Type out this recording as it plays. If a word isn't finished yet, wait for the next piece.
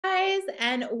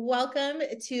and welcome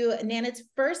to Nanit's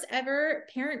first ever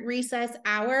Parent Recess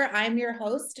Hour. I'm your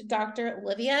host, Dr.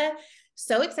 Olivia.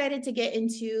 So excited to get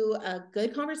into a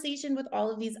good conversation with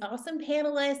all of these awesome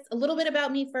panelists. A little bit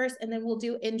about me first, and then we'll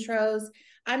do intros.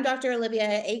 I'm Dr.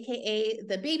 Olivia, aka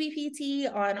the Baby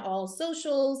PT on all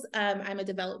socials. I'm a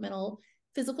developmental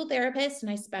physical therapist,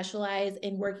 and I specialize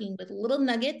in working with little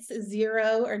nuggets,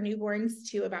 0 or newborns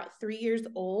to about 3 years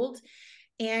old.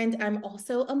 And I'm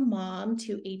also a mom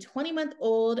to a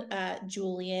 20-month-old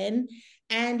Julian.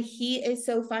 And he is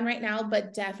so fun right now,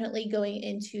 but definitely going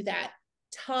into that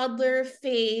toddler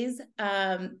phase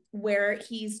where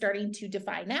he's starting to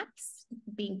defy naps,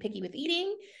 being picky with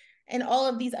eating, and all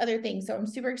of these other things. So I'm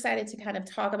super excited to kind of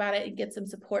talk about it and get some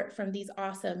support from these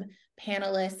awesome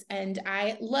panelists. And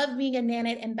I love being a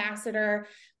Nanit ambassador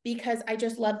because I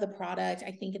just love the product.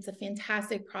 I think it's a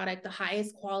fantastic product, the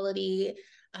highest quality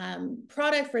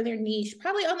product for their niche,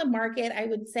 probably on the market, I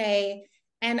would say.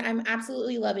 And I'm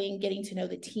absolutely loving getting to know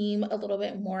the team a little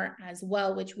bit more as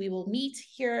well, which we will meet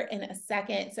here in a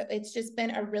second. So it's just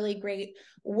been a really great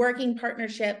working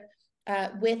partnership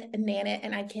with Nanit,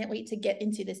 and I can't wait to get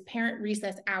into this parent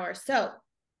recess hour. So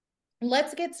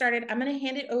let's get started. I'm going to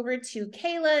hand it over to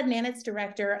Kayla, Nanit's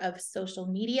director of social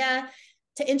media,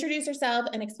 to introduce herself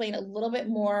and explain a little bit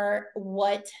more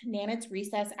what Nanit's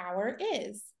recess hour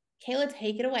is. Kayla,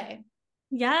 take it away.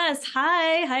 Yes.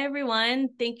 Hi, everyone.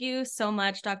 Thank you so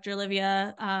much, Dr.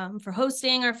 Olivia, for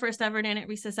hosting our first ever Nanit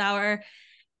Recess Hour.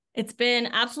 It's been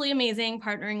absolutely amazing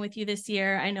partnering with you this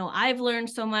year. I know I've learned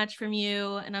so much from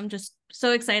you, and I'm just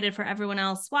so excited for everyone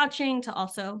else watching to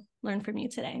also learn from you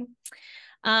today.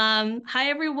 Hi,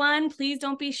 everyone. Please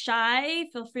don't be shy.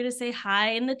 Feel free to say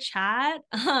hi in the chat.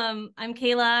 I'm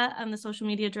Kayla. I'm the social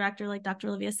media director, like Dr.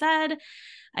 Olivia said.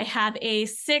 I have a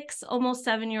 6, almost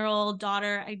 7-year-old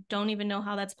daughter. I don't even know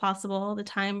how that's possible. The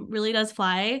time really does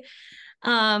fly.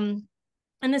 And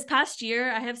this past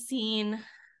year, I have seen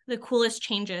the coolest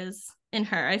changes in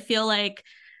her. I feel like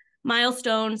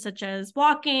milestones such as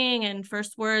walking and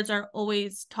first words are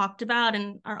always talked about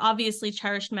and are obviously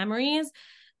cherished memories.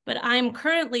 But I'm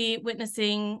currently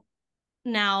witnessing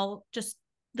now just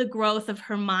the growth of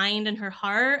her mind and her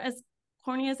heart, as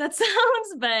corny as that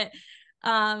sounds, but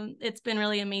it's been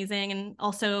really amazing. And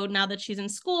also now that she's in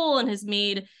school and has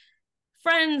made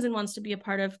friends and wants to be a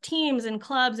part of teams and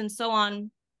clubs and so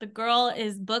on, the girl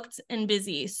is booked and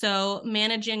busy. So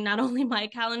managing not only my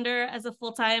calendar as a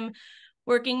full-time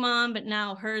working mom, but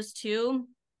now hers too,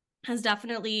 has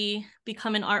definitely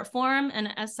become an art form.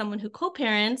 And as someone who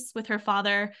co-parents with her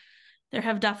father, there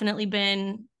have definitely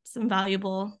been some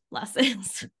valuable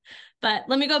lessons. But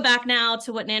let me go back now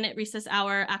to what Nanit Recess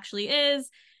Hour actually is.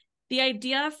 The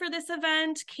idea for this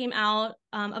event came out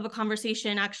of a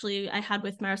conversation actually I had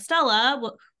with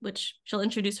Maristella, which she'll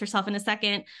introduce herself in a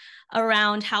second,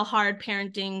 around how hard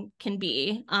parenting can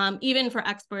be, even for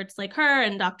experts like her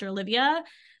and Dr. Olivia.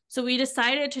 So we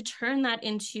decided to turn that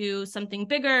into something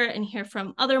bigger and hear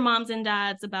from other moms and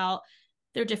dads about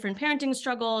their different parenting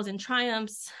struggles and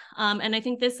triumphs. And I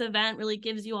think this event really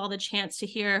gives you all the chance to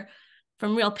hear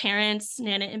from real parents,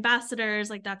 Nanit ambassadors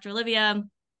like Dr. Olivia,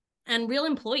 and real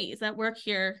employees that work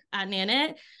here at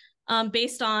Nanit,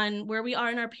 based on where we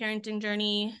are in our parenting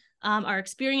journey, our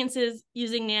experiences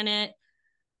using Nanit,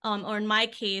 or in my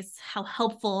case, how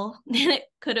helpful Nanit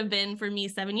could have been for me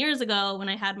 7 years ago when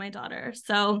I had my daughter.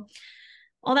 So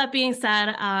all that being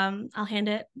said, I'll hand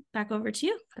it back over to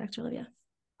you, Dr. Olivia.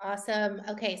 Awesome.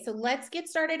 Okay, so let's get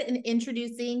started in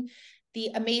introducing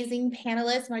the amazing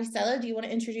panelists. Maristella, do you want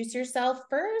to introduce yourself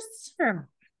first? Sure.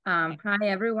 Hi,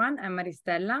 everyone. I'm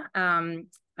Maristella.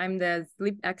 I'm the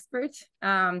sleep expert.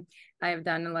 I have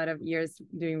done a lot of years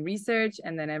doing research,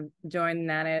 and then I've joined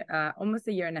Nanit almost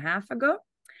a year and a half ago.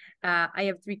 I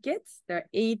have 3 kids. They're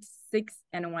 8, 6,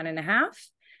 and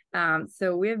 1.5.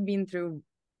 So we have been through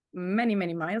many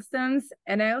milestones,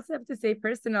 and I also have to say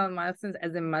personal milestones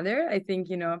as a mother. I think,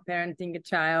 parenting a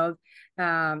child,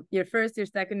 your first, your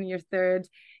second, your third,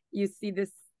 you see the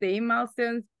same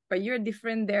milestones, but you're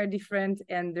different, they're different,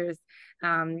 and there's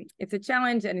it's a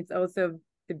challenge, and it's also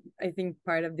I think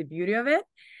part of the beauty of it.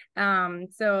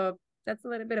 So that's a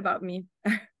little bit about me.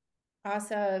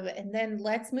 Awesome. And then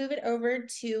let's move it over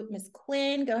to Ms.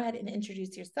 Quinn. Go ahead and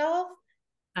introduce yourself.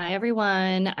 Hi,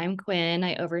 everyone. I'm Quinn.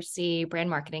 I oversee brand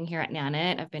marketing here at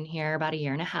Nanit. I've been here about a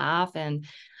year and a half, and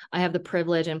I have the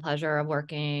privilege and pleasure of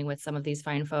working with some of these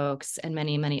fine folks and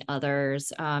many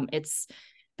others. It's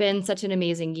been such an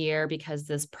amazing year because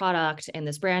this product and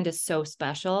this brand is so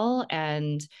special,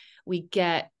 and we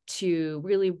get to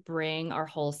really bring our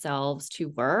whole selves to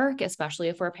work, especially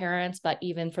if we're parents, but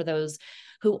even for those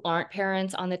who aren't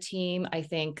parents on the team, I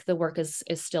think the work is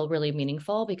still really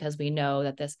meaningful, because we know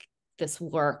that this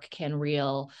work can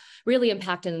really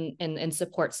impact and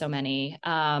support so many.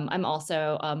 I'm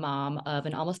also a mom of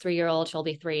an almost 3-year-old. She'll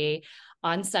be 3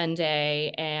 on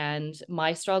Sunday. And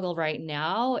my struggle right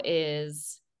now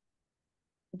is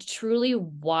truly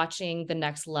watching the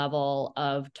next level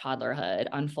of toddlerhood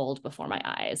unfold before my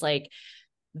eyes. Like,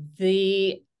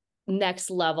 the next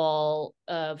level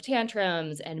of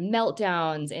tantrums and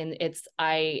meltdowns. And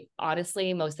I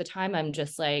honestly, most of the time, I'm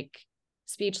just like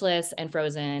speechless and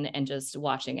frozen and just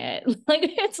watching it. Like,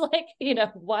 it's like,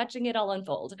 watching it all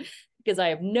unfold, because I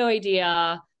have no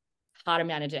idea how to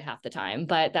manage it half the time.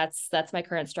 But that's my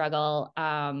current struggle.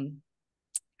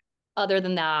 Other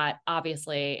than that,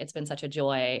 obviously, it's been such a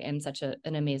joy and such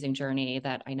an amazing journey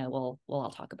that I know we'll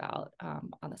all talk about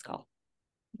on this call.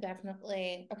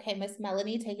 Definitely. Okay, Miss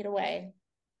Melanie, take it away.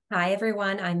 Hi,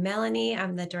 everyone. I'm Melanie.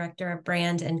 I'm the Director of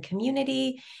Brand and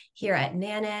Community here at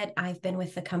Nanit. I've been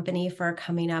with the company for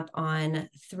coming up on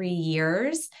 3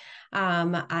 years.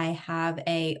 I have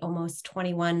a almost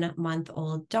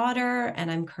 21-month-old daughter,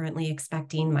 and I'm currently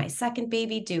expecting my second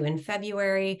baby due in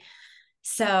February.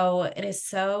 So it is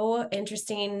so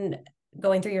interesting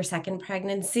going through your second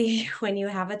pregnancy when you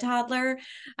have a toddler.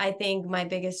 I think my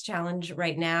biggest challenge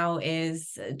right now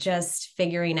is just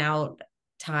figuring out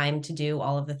time to do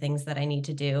all of the things that I need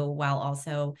to do, while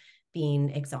also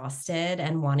being exhausted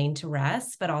and wanting to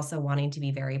rest, but also wanting to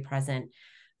be very present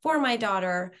for my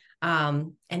daughter.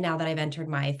 And now that I've entered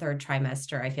my 3rd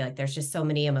trimester, I feel like there's just so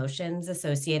many emotions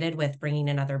associated with bringing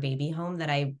another baby home that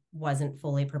I wasn't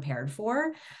fully prepared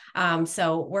for.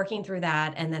 So working through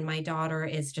that. And then my daughter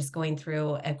is just going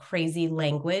through a crazy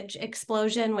language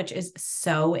explosion, which is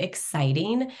so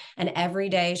exciting. And every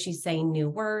day she's saying new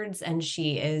words, and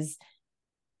she is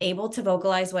able to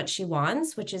vocalize what she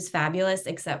wants, which is fabulous,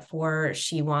 except for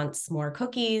she wants more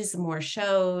cookies, more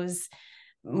shows,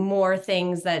 more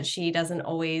things that she doesn't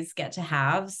always get to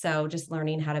have. So just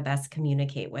learning how to best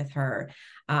communicate with her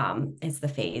is the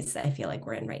phase I feel like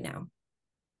we're in right now.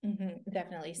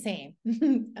 Definitely. Same.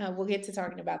 We'll get to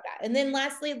talking about that. And then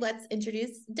lastly, let's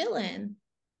introduce Dylan.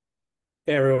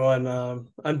 Hey, everyone.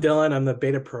 I'm Dylan. I'm the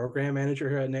beta program manager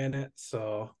here at Nanit.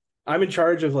 So I'm in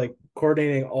charge of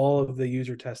coordinating all of the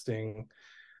user testing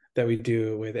that we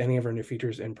do with any of our new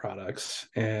features and products.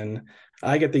 And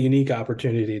I get the unique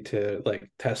opportunity to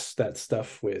test that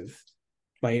stuff with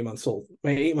my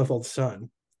 8-month-old son.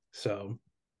 So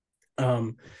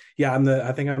yeah,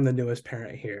 I think I'm the newest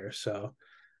parent here. So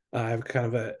I have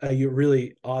kind of a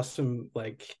really awesome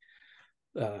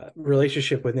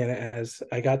relationship with Nana, as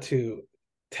I got to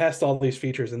test all these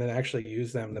features and then actually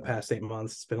use them the past 8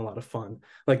 months. It's been a lot of fun.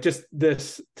 Like just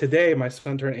this today, my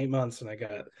son turned 8 months and I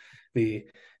got the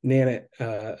Nanit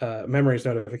memories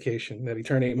notification that he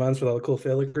turned 8 months with all the cool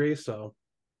filigree. So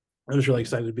I'm just really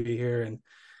excited to be here and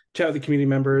chat with the community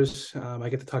members. I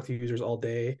get to talk to users all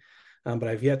day, but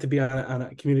I've yet to be on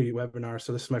a community webinar.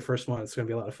 So this is my first one. It's going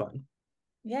to be a lot of fun.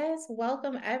 Yes,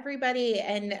 welcome everybody.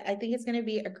 And I think it's going to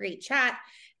be a great chat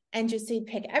and just to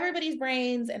pick everybody's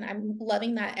brains. And I'm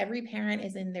loving that every parent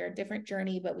is in their different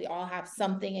journey, but we all have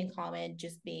something in common,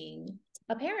 just being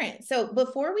a parent. So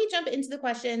before we jump into the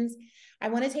questions, I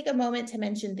want to take a moment to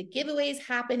mention the giveaways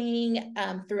happening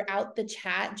throughout the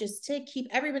chat, just to keep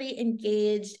everybody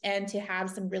engaged and to have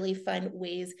some really fun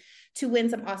ways to win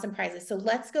some awesome prizes. So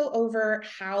let's go over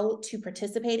how to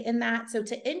participate in that. So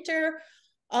to enter,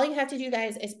 all you have to do,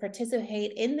 guys, is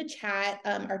participate in the chat.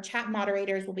 Our chat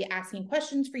moderators will be asking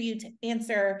questions for you to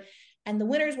answer, and the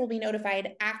winners will be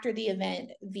notified after the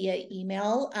event via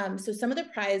email. So some of the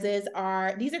prizes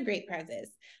are, these are great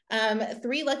prizes.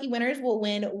 3 lucky winners will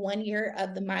win 1 year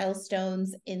of the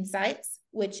Milestones Insights,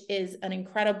 which is an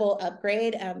incredible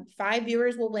upgrade. 5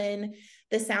 viewers will win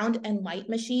the Sound and Light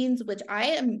Machines, which I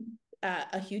am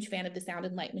a huge fan of the Sound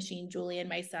and Light Machine. Julian,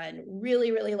 my son,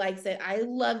 really, really likes it. I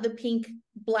love the pink,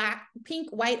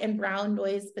 white, and brown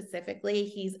noise specifically.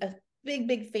 He's a big,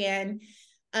 big fan.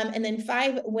 And then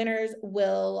 5 winners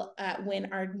will win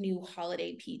our new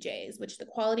holiday PJs, which the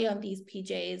quality on these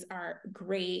PJs are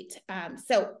great.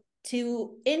 So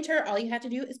to enter, all you have to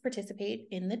do is participate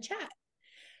in the chat.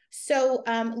 So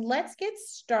let's get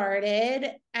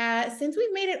started. Since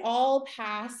we've made it all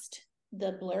past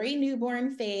the blurry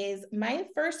newborn phase, my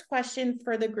first question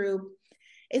for the group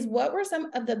is, what were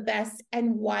some of the best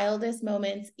and wildest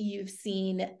moments you've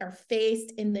seen or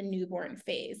faced in the newborn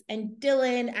phase? And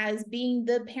Dylan, as being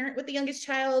the parent with the youngest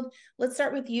child, let's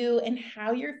start with you and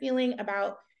how you're feeling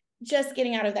about just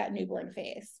getting out of that newborn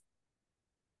phase.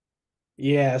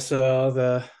 Yeah, so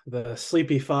the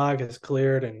sleepy fog has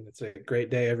cleared and it's a great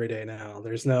day every day now.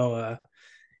 There's no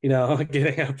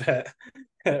getting up at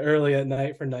early at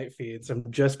night for night feeds.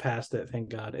 I'm just past it, thank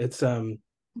God. It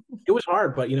was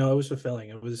hard, but it was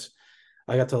fulfilling.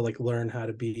 I got to like learn how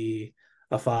to be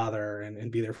a father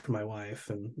and be there for my wife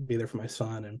and be there for my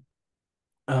son.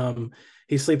 And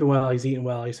he's sleeping well, he's eating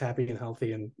well, he's happy and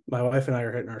healthy, and my wife and I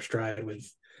are hitting our stride with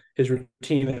his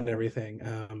routine and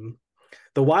everything.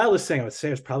 The wildest thing I would say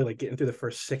was probably like getting through the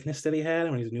first sickness that he had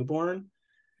when he was newborn.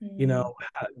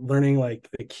 Learning like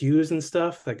the cues and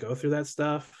stuff that go through that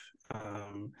stuff.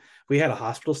 We had a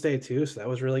hospital stay too, so that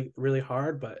was really, really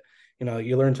hard. But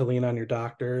you learn to lean on your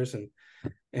doctors and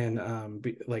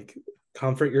like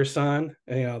comfort your son.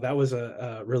 And, that was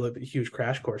a really huge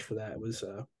crash course for that. It was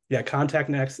contact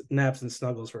naps and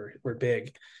snuggles were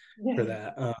big for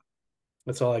that.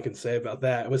 That's all I can say about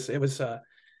that. It was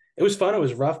fun. It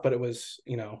was rough, but it was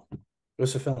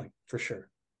fulfilling for sure.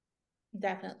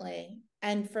 Definitely.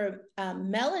 And for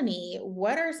Melanie,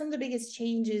 what are some of the biggest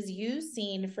changes you've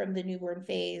seen from the newborn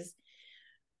phase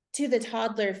to the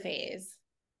toddler phase?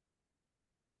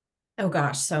 Oh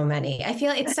gosh, so many. I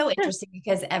feel it's so interesting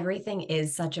because everything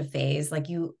is such a phase. Like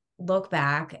you look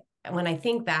back, when I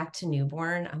think back to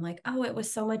newborn, I'm like, oh, it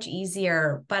was so much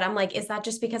easier. But I'm like, is that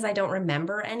just because I don't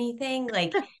remember anything?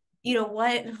 Like,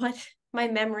 what my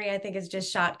memory, I think, is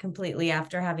just shot completely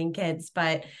after having kids.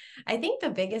 But I think the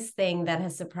biggest thing that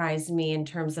has surprised me in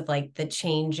terms of like the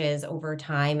changes over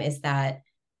time is that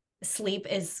sleep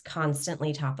is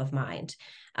constantly top of mind.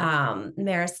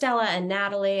 Maristella and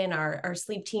Natalie and our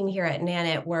sleep team here at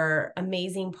Nanit were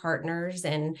amazing partners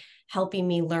in helping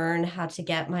me learn how to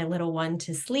get my little one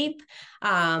to sleep.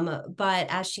 But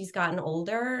as she's gotten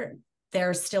older,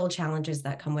 there's still challenges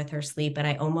that come with her sleep. And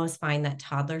I almost find that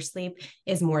toddler sleep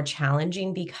is more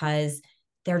challenging because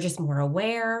they're just more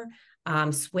aware.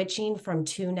 Switching from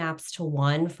 2 naps to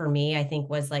 1 for me, I think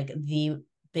was like the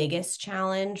biggest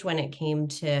challenge when it came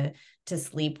to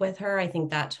sleep with her. I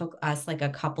think that took us like a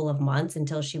couple of months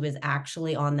until she was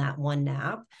actually on that 1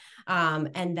 nap.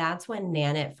 And that's when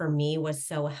Nanit for me was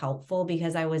so helpful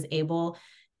because I was able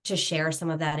to share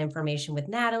some of that information with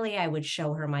Natalie. I would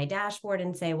show her my dashboard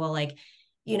and say, well, like,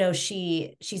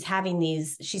 she's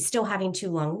still having 2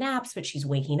 long naps, but she's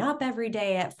waking up every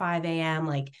day at 5 a.m.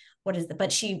 Like,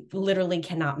 but she literally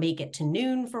cannot make it to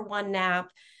noon for 1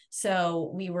 nap. So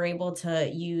we were able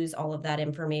to use all of that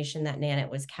information that Nanit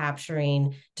was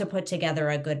capturing to put together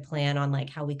a good plan on like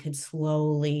how we could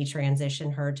slowly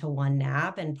transition her to 1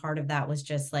 nap. And part of that was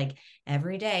just like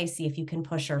every day, see if you can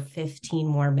push her 15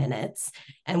 more minutes.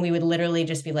 And we would literally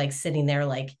just be like sitting there,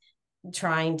 like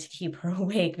trying to keep her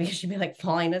awake because she'd be like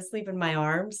falling asleep in my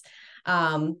arms.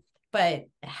 But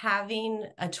having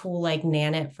a tool like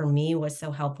Nanit for me was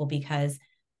so helpful because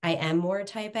I am more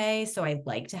type A, so I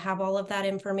like to have all of that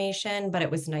information, but it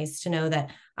was nice to know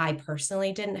that I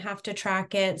personally didn't have to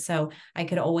track it. So I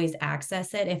could always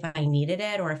access it if I needed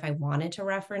it or if I wanted to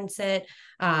reference it.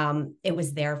 It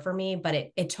was there for me, but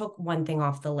it took one thing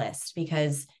off the list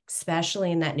because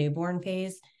especially in that newborn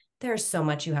phase, there's so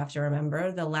much you have to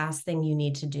remember. The last thing you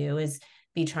need to do is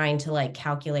be trying to like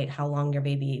calculate how long your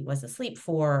baby was asleep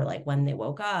for, like when they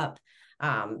woke up.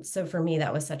 So for me,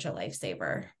 that was such a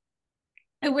lifesaver.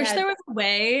 I wish there was a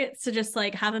way to just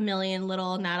like have a million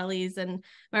little Natalies and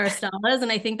Maristellas.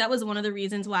 And I think that was one of the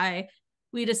reasons why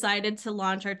we decided to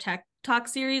launch our Tech Talk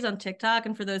series on TikTok.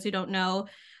 And for those who don't know,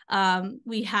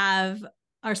 we have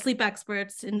our sleep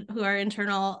experts who are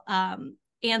internal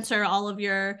answer all of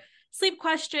your sleep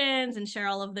questions and share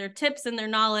all of their tips and their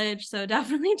knowledge. So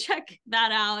definitely check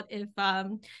that out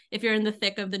if you're in the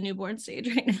thick of the newborn stage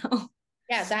right now.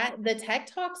 Yeah, the tech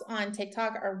talks on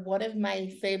TikTok are one of my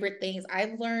favorite things.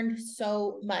 I've learned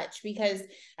so much because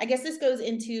I guess this goes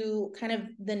into kind of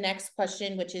the next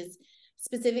question, which is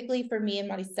specifically for me and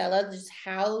Maricela, just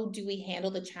how do we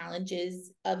handle the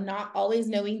challenges of not always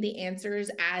knowing the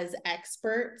answers as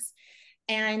experts?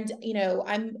 And,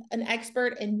 I'm an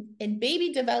expert in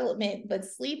baby development, but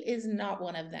sleep is not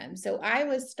one of them. So I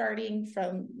was starting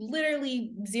from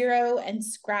literally zero and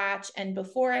scratch. And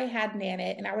before I had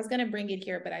Nanit, and I was going to bring it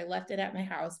here, but I left it at my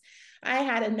house, I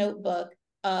had a notebook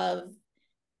of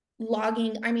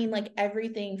logging, like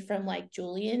everything from like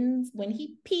Julian's when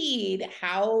he peed,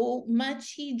 how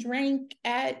much he drank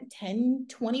at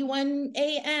 10:21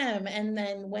 a.m. And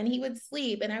then when he would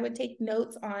sleep. And I would take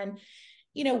notes on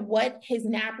what his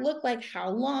nap looked like, how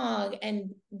long.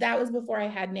 And that was before I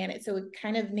had Nanit. So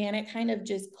Nanit kind of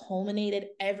just culminated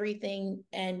everything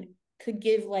and could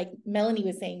give, like Melanie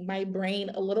was saying, my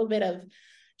brain a little bit of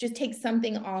just take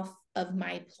something off of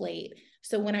my plate.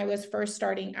 So when I was first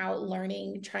starting out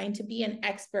learning, trying to be an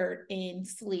expert in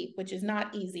sleep, which is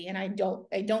not easy, and I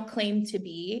don't claim to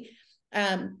be,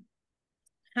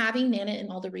 having Nanit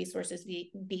and all the resources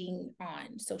being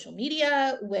on social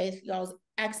media with y'all's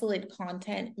excellent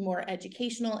content, more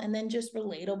educational, and then just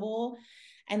relatable.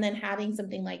 And then having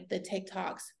something like the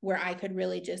TikToks where I could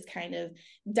really just kind of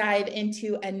dive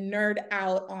into and nerd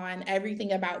out on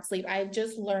everything about sleep. I've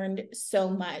just learned so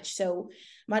much. So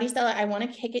Maristela, I want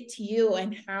to kick it to you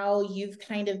and how you've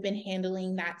kind of been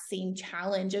handling that same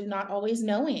challenge of not always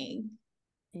knowing.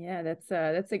 Yeah, that's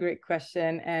a great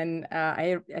question. And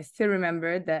I still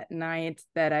remember that night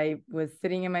that I was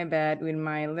sitting in my bed with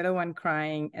my little one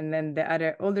crying, and then the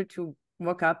other older two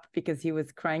woke up because he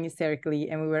was crying hysterically,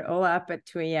 and we were all up at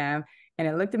 2 a.m. And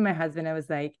I looked at my husband, I was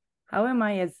like, how am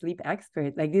I a sleep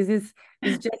expert? Like this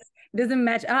just doesn't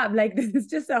match up. Like this is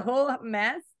just a whole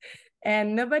mess.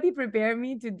 And nobody prepared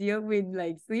me to deal with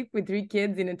like sleep with 3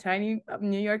 kids in a tiny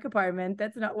New York apartment.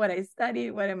 That's not what I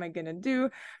studied. What am I gonna do?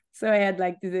 So I had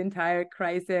like this entire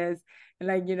crisis. And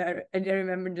like, I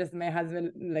remember just my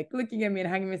husband like looking at me and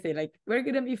hugging me, say like, we're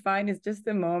gonna be fine. It's just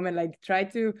a moment. Like try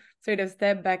to sort of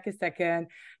step back a second.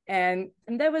 And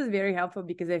that was very helpful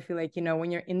because I feel like,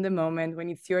 when you're in the moment, when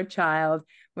it's your child,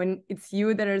 when it's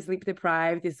you that are sleep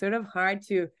deprived, it's sort of hard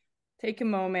to take a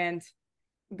moment,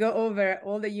 go over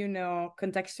all that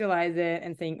contextualize it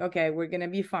and saying, okay, we're gonna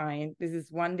be fine. This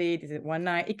is one day, this is one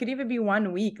night. It could even be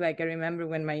 1 week. Like I remember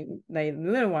when my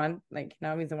little one, like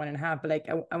now he's a 1.5, but like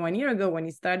 1 year ago when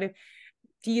he started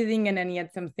teething, and then he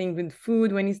had something with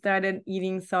food when he started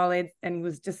eating solids, and he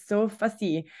was just so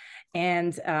fussy.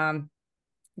 And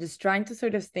just trying to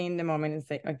sort of stay in the moment and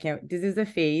say, okay, this is a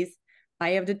phase.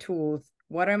 I have the tools.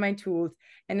 What are my tools?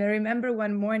 And I remember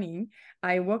one morning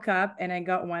I woke up and I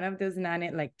got one of those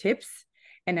Nanit like tips,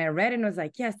 and I read it and was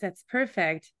like, yes, that's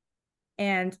perfect.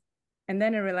 And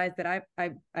then I realized that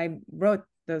I wrote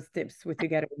those tips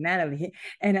together with Natalie,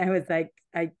 and I was like,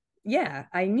 I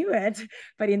knew it,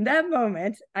 but in that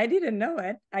moment I didn't know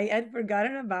it. I had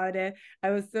forgotten about it.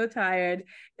 I was so tired.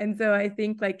 And so I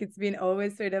think like it's been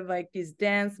always sort of like this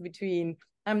dance between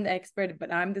I'm the expert,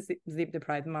 but I'm the sleep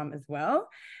deprived mom as well.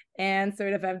 And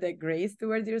sort of have that grace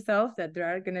towards yourself that there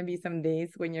are going to be some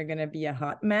days when you're going to be a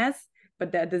hot mess,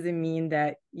 but that doesn't mean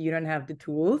that you don't have the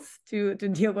tools to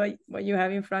deal with what you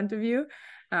have in front of you.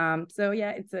 So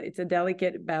yeah, it's a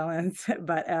delicate balance,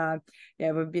 but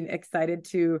yeah, we've been excited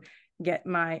to get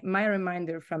my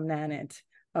reminder from Nanit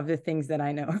of the things that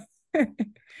I know.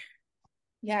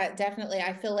 Yeah, definitely.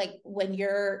 I feel like when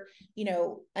you're,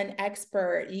 an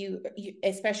expert, you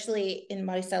especially in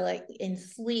Maricela, like in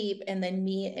sleep, and then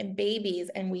me and babies,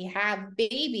 and we have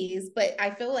babies, but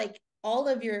I feel like all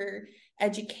of your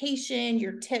education,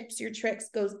 your tips, your tricks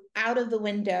goes out of the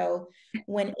window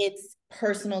when it's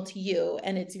personal to you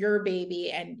and it's your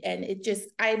baby. And it just,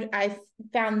 I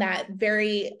found that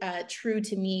very true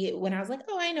to me when I was like,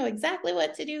 oh, I know exactly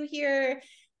what to do here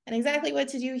and exactly what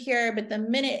to do here. But the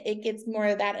minute it gets more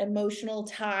of that emotional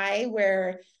tie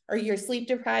where, or you're sleep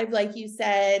deprived, like you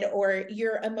said, or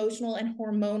you're emotional and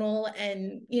hormonal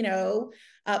and,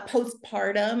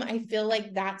 postpartum, I feel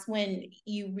like that's when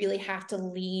you really have to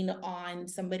lean on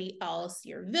somebody else,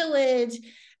 your village,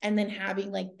 and then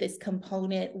having like this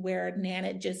component where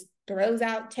Nana just throws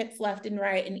out tips left and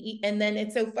right. And then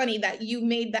it's so funny that you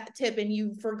made that tip and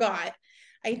you forgot.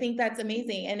 I think that's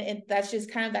amazing. And that's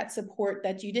just kind of that support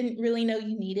that you didn't really know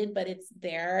you needed, but it's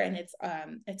there, and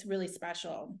it's really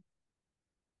special.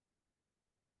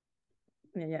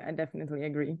 Yeah, I definitely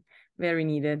agree. Very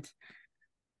needed.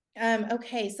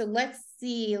 Okay, so let's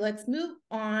see. Let's move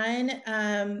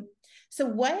on. So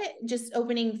what, just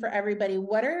opening for everybody,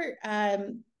 what are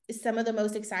some of the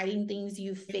most exciting things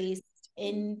you've faced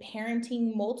in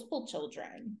parenting multiple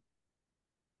children?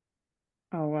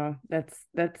 Oh wow, that's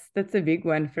a big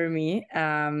one for me.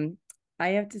 I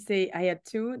have to say I had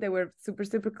two that were super,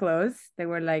 super close. They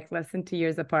were like less than 2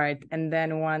 years apart, and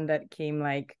then one that came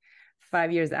like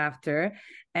 5 years after.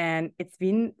 And it's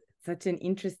been such an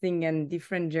interesting and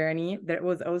different journey. There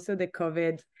was also the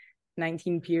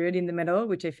COVID-19 period in the middle,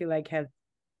 which I feel like has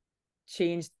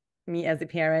changed me as a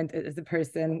parent, as a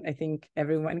person. I think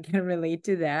everyone can relate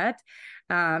to that.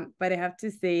 But I have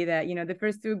to say that, the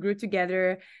first two grew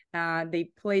together. They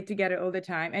played together all the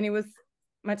time. And it was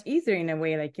much easier in a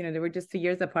way, like, they were just 2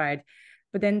 years apart.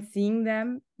 But then seeing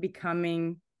them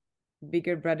becoming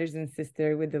bigger brothers and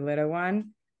sister with the little one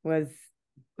was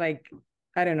like,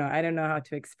 I don't know how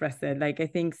to express it. Like, I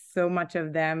think so much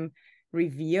of them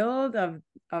revealed of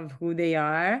who they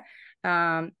are.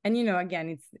 And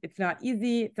again, it's not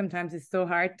easy. Sometimes it's so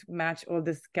hard to match all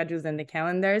the schedules and the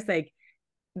calendars. Like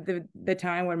the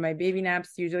time where my baby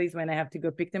naps usually is when I have to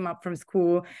go pick them up from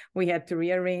school. We had to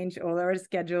rearrange all our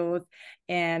schedules,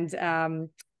 and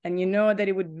and you know that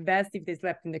it would be best if they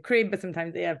slept in the crib, but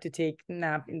sometimes they have to take a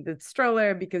nap in the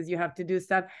stroller because you have to do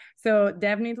stuff. So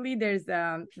definitely there's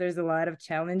a lot of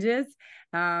challenges.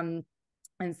 And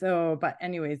so, but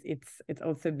anyways, it's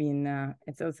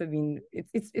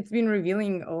been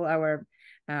revealing all our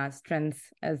strengths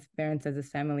as parents, as a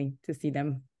family, to see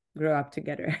them grow up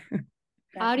together.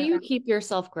 How do you keep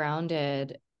yourself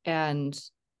grounded and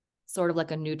sort of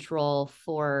like a neutral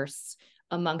force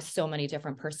amongst so many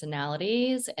different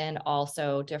personalities and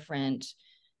also different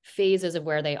phases of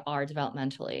where they are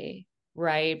developmentally,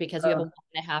 right? Because you have a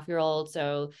 1.5-year-old,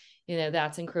 so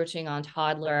that's encroaching on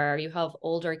toddler. You have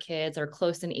older kids that are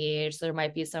close in age, so there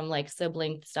might be some like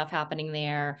sibling stuff happening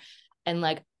there. And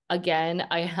like, again,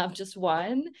 I have just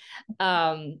one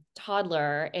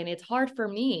toddler, and it's hard for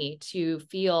me to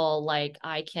feel like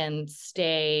I can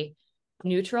stay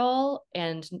neutral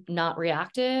and not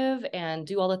reactive and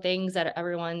do all the things that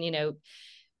everyone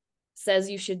says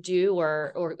you should do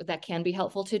or that can be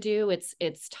helpful to do.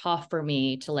 It's tough for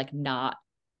me to like not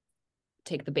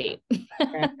take the bait.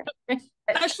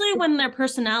 Especially when their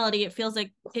personality, it feels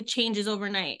like it changes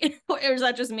overnight. Or is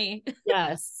that just me?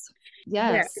 Yes.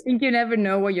 Yeah, I think you never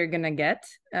know what you're gonna get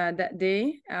that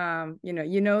day.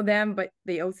 You know them, but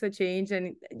they also change,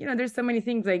 and there's so many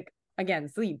things, like, again,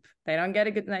 sleep. They don't get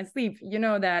a good night's sleep. You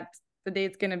know that the day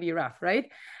it's gonna be rough,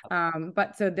 right?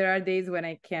 But so there are days when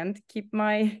I can't keep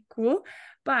my cool.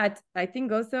 But I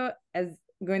think also, as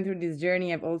going through this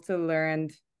journey, I've also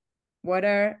learned what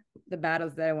are the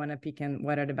battles that I want to pick and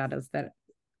what are the battles that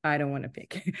I don't want to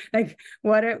pick. Like,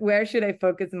 where should I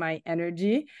focus my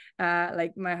energy?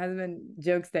 Like, my husband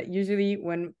jokes that usually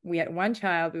when we had one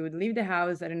child, we would leave the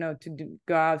house, I don't know, to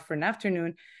go out for an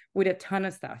afternoon with a ton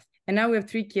of stuff. And now we have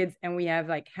 3 kids and we have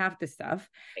like half the stuff,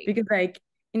 because like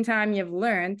in time you've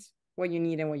learned what you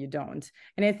need and what you don't.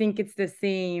 And I think it's the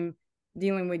same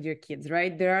dealing with your kids,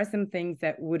 right? There are some things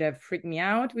that would have freaked me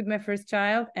out with my first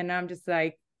child, and I'm just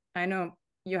like, I know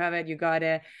you have it, you got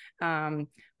it.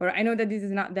 Or I know that this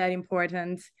is not that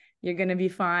important. You're going to be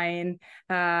fine.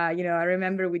 I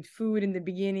remember with food in the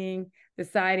beginning,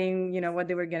 deciding, what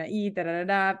they were going to eat,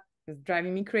 it was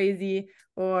driving me crazy.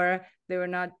 Or they were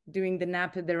not doing the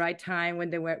nap at the right time when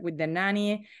they were with the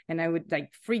nanny, and I would like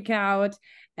freak out.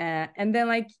 And then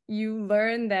like you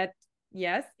learn that,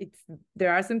 yes,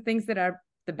 there are some things that are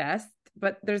the best,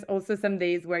 but there's also some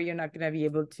days where you're not going to be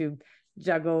able to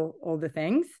juggle all the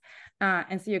things.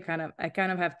 And so I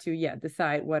kind of have to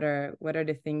decide what are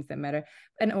the things that matter.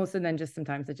 And also then just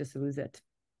sometimes I just lose it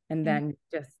and then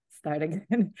just start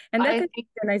again. And that's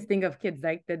the nice thing of kids,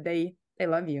 like that they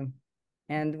love you.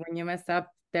 And when you mess up,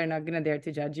 they're not gonna dare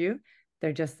to judge you.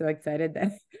 They're just so excited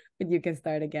that you can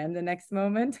start again the next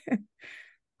moment.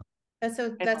 That's so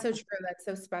true. That's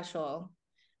so special.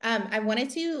 I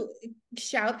wanted to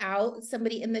shout out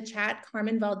somebody in the chat,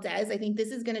 Carmen Valdez. I think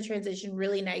this is going to transition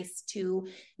really nice to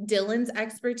Dylan's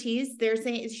expertise.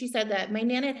 She said that my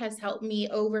Nanit has helped me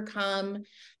a lot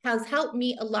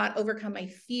overcome my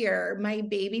fear. My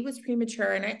baby was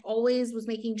premature and I always was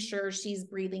making sure she's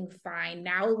breathing fine.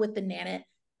 Now with the Nanit,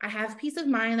 I have peace of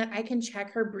mind that I can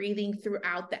check her breathing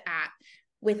throughout the app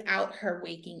without her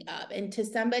waking up. And to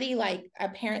somebody like a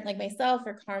parent like myself,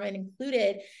 or Carmen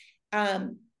included,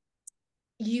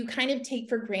 you kind of take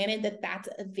for granted that that's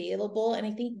available. And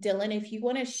I think, Dylan, if you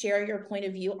want to share your point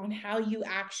of view on how you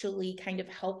actually kind of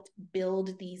helped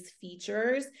build these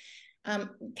features,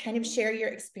 kind of share your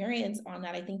experience on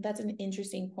that. I think that's an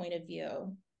interesting point of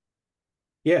view.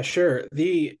 Yeah, sure.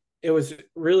 It was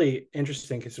really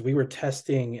interesting because we were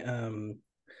testing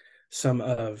some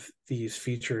of these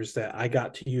features that I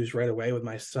got to use right away with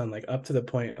my son, like up to the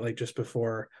point, like just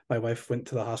before my wife went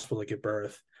to the hospital to give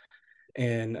birth.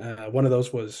 And one of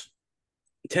those was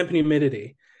temp and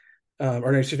humidity,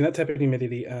 not temp and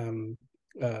humidity,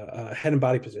 head and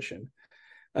body position.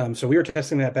 So we were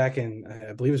testing that back in,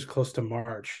 I believe it was close to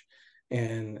March.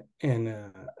 And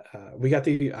we got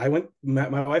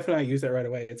my wife and I used that right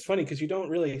away. It's funny because you don't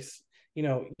really,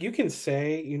 you can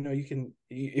say,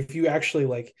 if you actually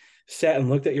like sat and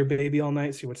looked at your baby all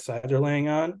night, see what side they're laying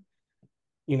on,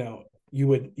 you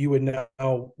would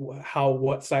know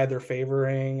what side they're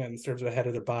favoring in terms of the head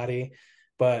of their body.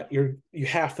 But you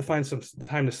have to find some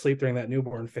time to sleep during that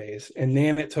newborn phase. And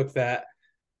Nanit took that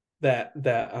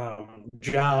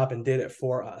job and did it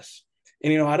for us.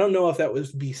 And I don't know if that would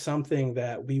be something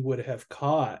that we would have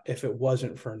caught if it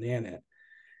wasn't for Nanit.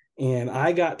 And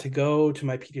I got to go to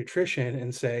my pediatrician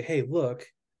and say, hey, look,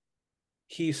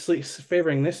 he's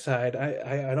favoring this side.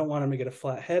 I don't want him to get a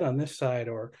flat head on this side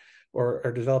or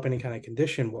develop any kind of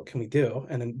condition. What can we do?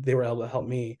 And then they were able to help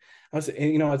me.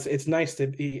 It's nice to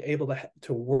be able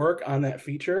to work on that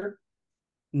feature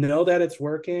know that it's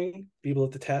working, be able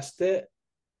to test it,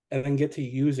 and then get to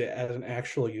use it as an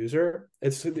actual user.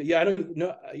 It's, yeah, I don't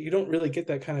know, you don't really get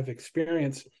that kind of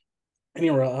experience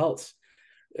anywhere else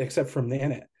except from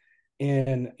Nanit.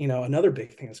 And another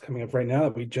big thing that's coming up right now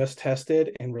that we just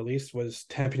tested and released was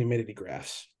temp and humidity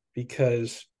graphs,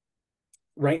 because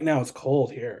right now it's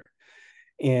cold here,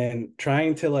 and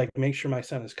trying to like make sure my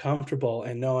son is comfortable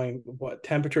and knowing what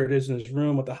temperature it is in his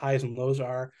room, what the highs and lows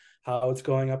are, how it's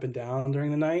going up and down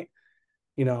during the night.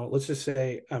 Let's just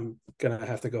say I'm gonna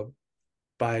have to go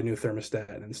buy a new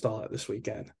thermostat and install it this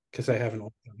weekend because I have an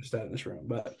old thermostat in this room.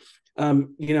 But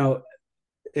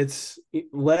it's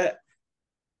let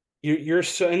you're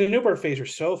so in the newborn phase, you're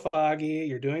so foggy,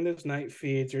 you're doing those night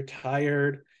feeds, you're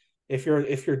tired. If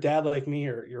you're dad like me,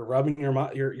 or you're rubbing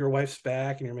your wife's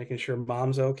back and you're making sure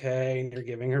mom's okay, and you're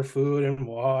giving her food and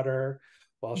water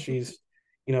while she's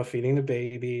feeding the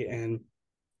baby, and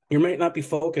you might not be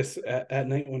focused at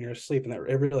night when you're asleep, and that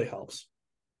it really helps.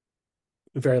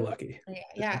 I'm very lucky.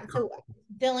 Yeah. So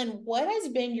Dylan, what has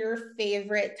been your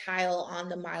favorite tile on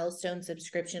the Milestone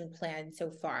subscription plan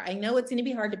so far? I know it's going to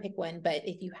be hard to pick one, but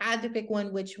if you had to pick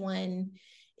one, which one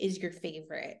is your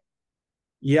favorite?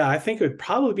 Yeah, I think it would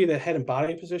probably be the head and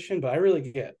body position, but I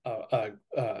really get a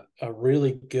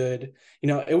really good,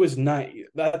 it was nice.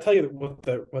 I'll tell you what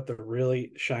the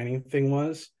really shining thing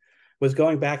was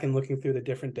going back and looking through the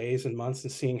different days and months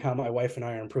and seeing how my wife and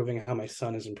I are improving and how my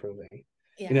son is improving.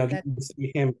 Yeah,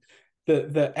 see him,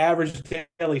 the average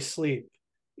daily sleep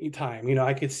time,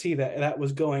 I could see that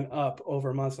was going up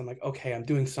over months. I'm like, okay, I'm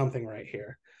doing something right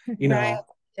here. right,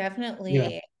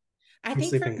 definitely. I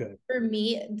He's think sleeping good. for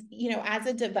me, as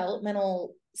a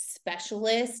developmental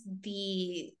specialist,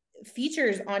 the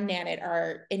features on Nanit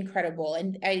are incredible.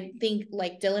 And I think,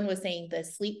 like Dylan was saying, the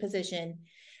sleep position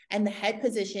and the head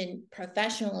position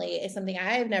professionally is something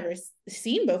I've never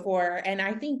seen before. And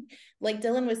I think, like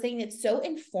Dylan was saying, it's so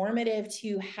informative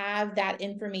to have that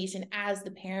information as the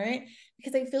parent,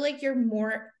 because I feel like you're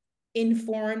more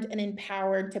informed and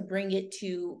empowered to bring it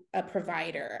to a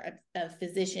provider, a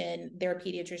physician, their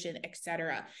pediatrician,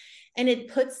 etc. And it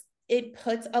puts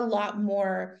a lot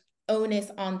more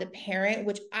onus on the parent,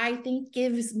 which I think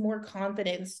gives more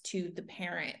confidence to the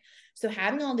parent. So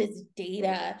having all this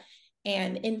data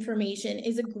and information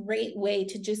is a great way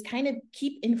to just kind of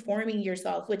keep informing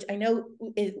yourself, which I know,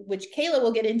 which Kayla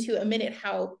will get into a minute,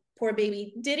 how poor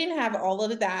baby didn't have all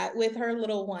of that with her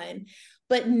little one.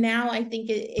 But now I think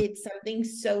it's something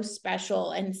so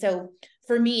special. And so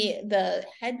for me, the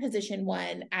head position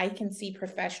one, I can see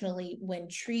professionally when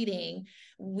treating,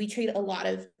 we treat a lot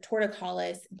of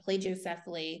torticollis,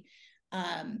 plagiocephaly,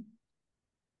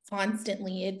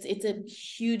 constantly. It's a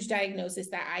huge diagnosis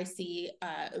that I see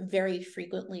very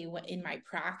frequently in my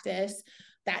practice.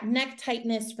 That neck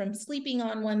tightness from sleeping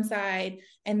on one side,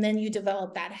 and then you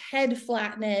develop that head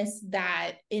flatness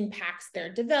that impacts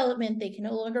their development. They can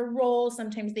no longer roll.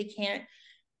 Sometimes they can't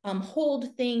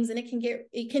hold things, and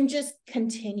it can just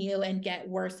continue and get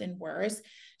worse and worse.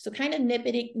 So kind of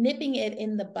nipping it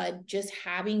in the bud, just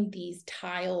having these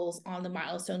tiles on the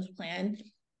Milestones plan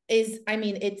is,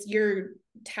 you're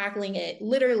tackling it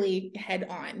literally head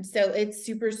on. So it's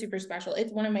super, super special.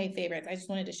 It's one of my favorites. I just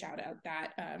wanted to shout out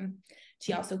that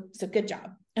to y'all. So good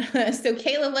job. So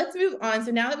Kayla, let's move on.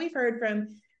 So now that we've heard from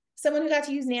someone who got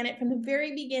to use Nanit from the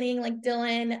very beginning, like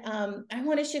Dylan, I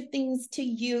want to shift things to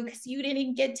you because you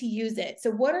didn't get to use it.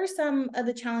 So what are some of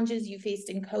the challenges you faced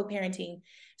in co-parenting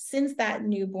since that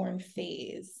newborn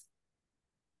phase?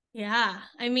 Yeah,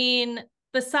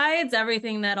 besides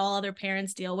everything that all other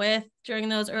parents deal with during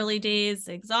those early days,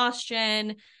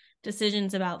 exhaustion,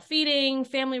 decisions about feeding,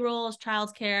 family roles,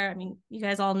 childcare. You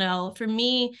guys all know. For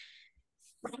me,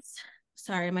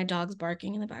 sorry, my dog's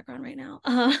barking in the background right now.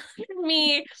 For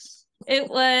me, it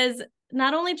was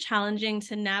not only challenging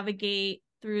to navigate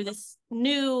through this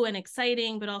new and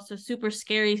exciting, but also super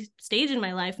scary new stage in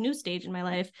my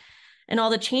life, and all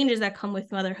the changes that come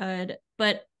with motherhood,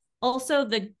 but also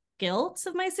the guilt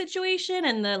of my situation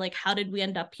and the how did we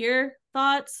end up here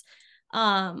thoughts.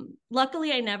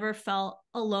 Luckily, I never felt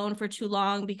alone for too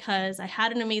long because I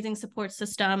had an amazing support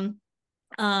system.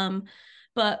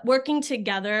 But working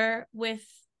together with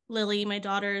Lily, my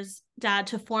daughter's dad,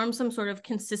 to form some sort of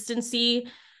consistency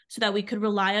so that we could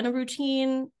rely on a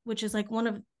routine, which is one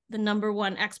of the number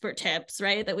one expert tips,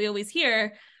 right, that we always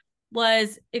hear,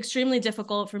 was extremely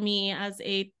difficult for me as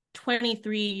a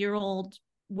 23-year-old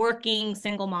working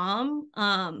single mom.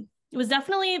 It was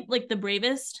definitely the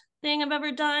bravest thing I've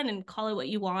ever done, and call it what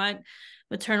you want,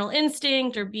 maternal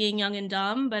instinct or being young and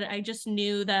dumb, but I just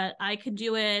knew that I could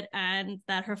do it and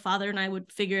that her father and I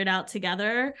would figure it out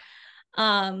together.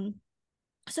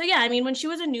 So yeah, I mean, when she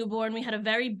was a newborn, we had a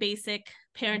very basic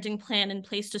parenting plan in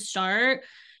place to start.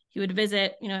 He would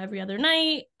visit, every other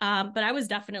night. But I was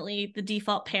definitely the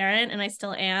default parent, and I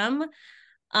still am.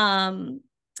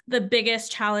 The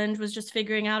biggest challenge was just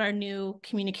figuring out our new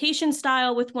communication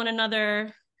style with one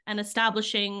another and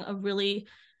establishing a really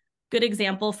good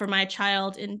example for my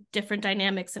child in different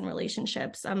dynamics and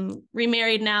relationships. I'm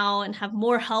remarried now and have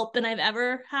more help than I've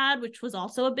ever had, which was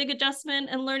also a big adjustment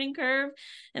and learning curve,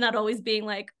 and not always being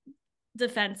like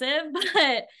defensive,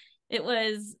 but it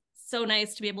was so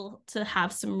nice to be able to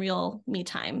have some real me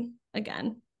time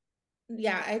again.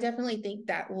 Yeah, I definitely think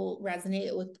that will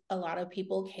resonate with a lot of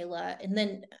people, Kayla. And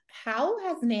then how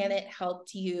has Nanit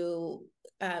helped you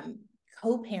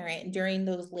co-parent during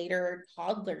those later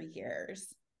toddler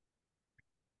years?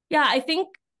 Yeah, I think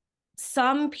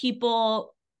some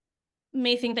people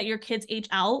may think that your kids age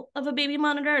out of a baby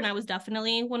monitor, and I was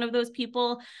definitely one of those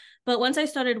people. But once I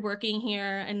started working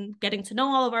here and getting to know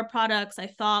all of our products, I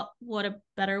thought, what a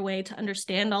better way to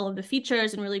understand all of the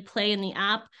features and really play in the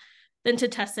app than to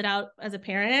test it out as a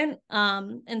parent.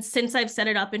 And since I've set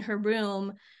it up in her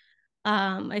room,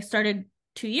 I started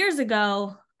 2 years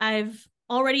ago, I've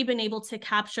already been able to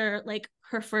capture like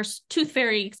her first tooth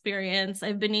fairy experience.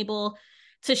 I've been able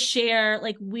to share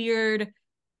like weird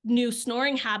new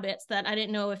snoring habits that I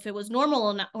didn't know if it was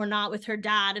normal or not with her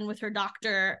dad and with her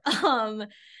doctor.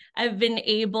 I've been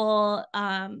able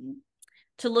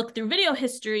to look through video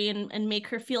history and make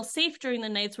her feel safe during the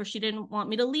nights where she didn't want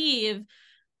me to leave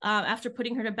after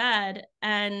putting her to bed.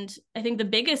 And I think the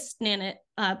biggest thing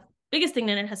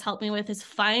Nanit has helped me with is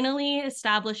finally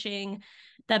establishing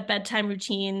that bedtime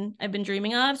routine I've been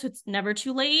dreaming of. So it's never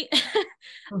too late.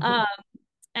 Mm-hmm.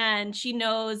 And she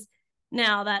knows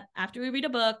now that after we read a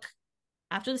book,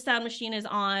 after the sound machine is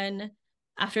on,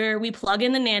 after we plug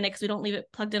in the Nanit, because we don't leave it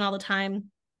plugged in all the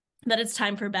time, that it's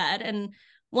time for bed. And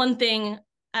one thing,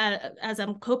 as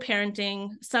I'm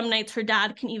co-parenting, some nights her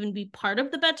dad can even be part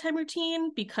of the bedtime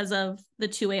routine because of the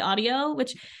two-way audio,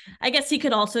 which I guess he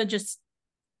could also just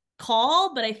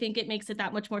call, but I think it makes it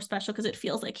that much more special because it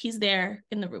feels like he's there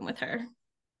in the room with her.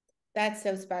 That's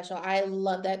so special. I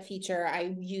love that feature.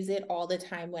 I use it all the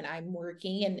time when I'm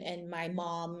working, and my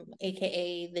mom,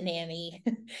 aka the nanny,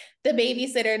 the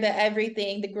babysitter, the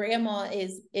everything, the grandma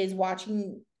is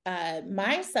watching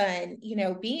my son,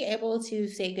 being able to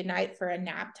say goodnight for a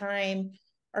nap time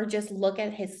or just look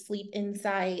at his sleep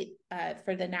insight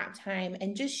for the nap time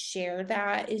and just share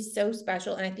that is so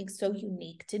special, and I think so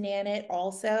unique to Nanit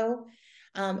also.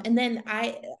 And then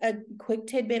a quick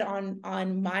tidbit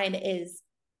on mine is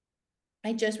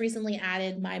I just recently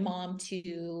added my mom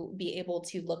to be able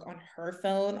to look on her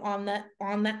phone on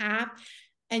the app,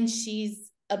 and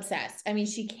she's obsessed. I mean,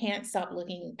 she can't stop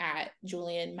looking at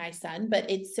Julian, my son, but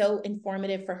it's so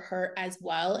informative for her as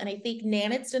well. And I think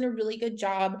Nanit's done a really good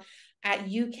job at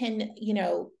you can,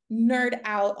 nerd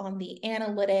out on the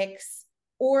analytics,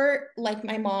 or like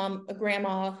my mom, a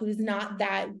grandma who's not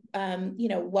that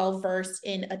well versed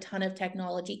in a ton of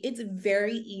technology. It's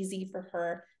very easy for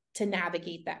her to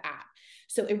navigate the app.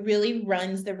 So it really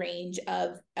runs the range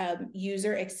of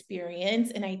user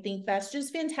experience. And I think that's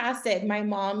just fantastic. My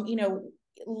mom,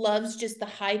 loves just the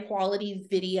high quality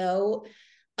video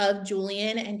of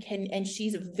Julian and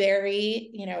she's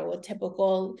very, a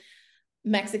typical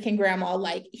Mexican grandma,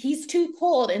 like, he's too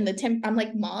cold in the temp. I'm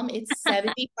like, Mom, it's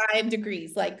 75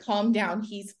 degrees. Like, calm down.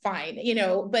 He's fine,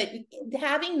 but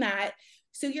having that,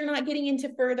 so you're not getting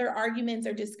into further arguments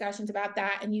or discussions about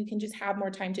that, and you can just have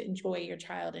more time to enjoy your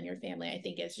child and your family. I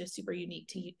think it's just super unique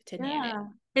to Nanit.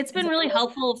 It's been really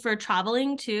helpful for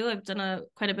traveling too. I've done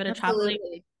quite a bit of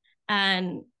traveling,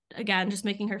 and again, just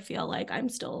making her feel like I'm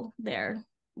still there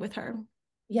with her.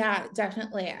 Yeah,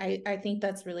 definitely. I think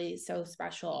that's really so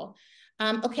special.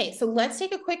 Okay, so let's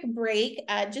take a quick break.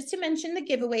 Just to mention the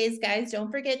giveaways, guys, don't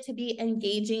forget to be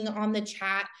engaging on the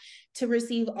chat to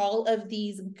receive all of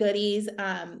these goodies.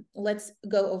 Let's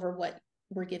go over what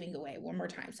we're giving away one more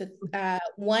time. So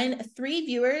 3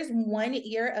 viewers, 1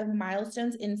 year of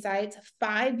Milestones Insights,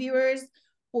 5 viewers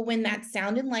will win that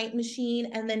sound and light machine,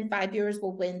 and then 5 viewers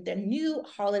will win the new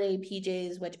holiday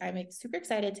PJs, which I'm super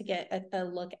excited to get a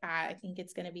look at. I think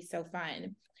it's going to be so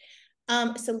fun.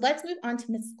 So let's move on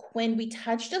to Miss Quinn. We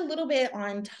touched a little bit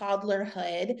on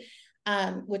toddlerhood,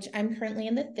 which I'm currently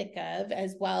in the thick of,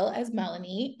 as well as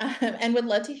Melanie, and would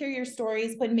love to hear your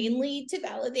stories, but mainly to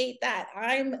validate that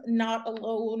I'm not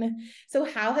alone. So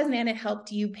how has Nanit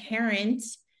helped you parent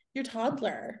your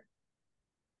toddler?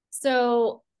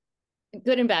 So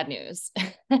good and bad news.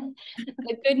 The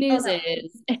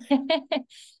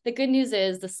good news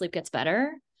is the sleep gets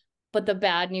better. But the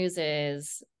bad news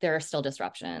is there are still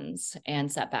disruptions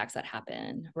and setbacks that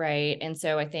happen, right? And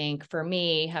so I think for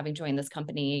me, having joined this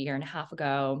company a year and a half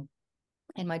ago,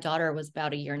 and my daughter was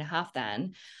about a year and a half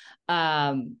then,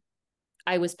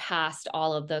 I was past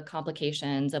all of the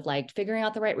complications of like figuring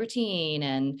out the right routine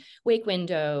and wake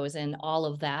windows and all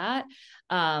of that.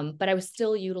 But I was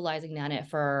still utilizing Nanit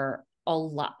for a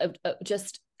lot of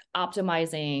just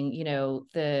optimizing,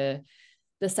 the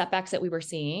setbacks that we were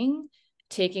seeing,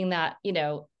 taking that,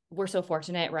 we're so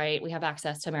fortunate, right? We have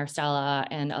access to Maristella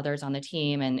and others on the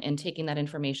team, and taking that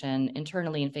information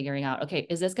internally and figuring out, okay,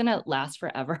 is this going to last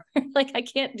forever? Like, I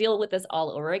can't deal with this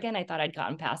all over again. I thought I'd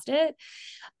gotten past it.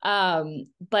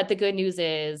 But the good news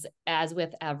is, as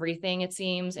with everything, it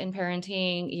seems in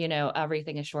parenting,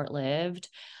 everything is short-lived.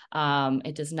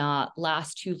 It does not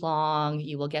last too long.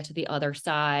 You will get to the other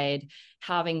side.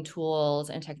 Having tools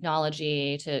and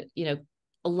technology to,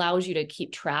 allows you to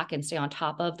keep track and stay on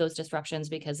top of those disruptions,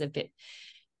 because if it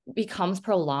becomes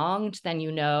prolonged, then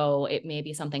it may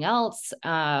be something else.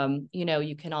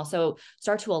 You can also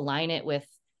start to align it with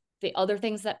the other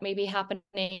things that may be happening.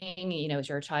 Is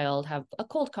your child have a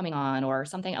cold coming on or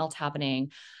something else happening?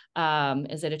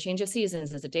 Is it a change of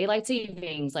seasons? Is it daylight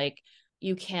savings? Like,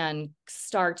 you can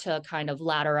start to kind of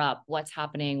ladder up what's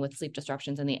happening with sleep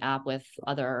disruptions in the app with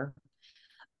other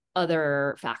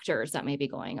factors that may be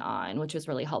going on, which is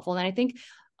really helpful. And I think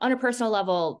on a personal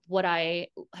level, what I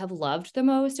have loved the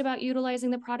most about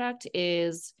utilizing the product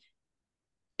is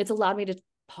it's allowed me to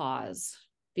pause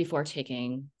before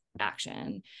taking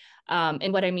action.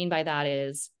 And what I mean by that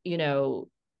is,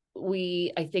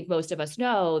 I think most of us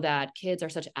know that kids are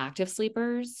such active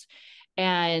sleepers,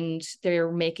 and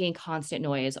they're making constant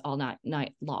noise all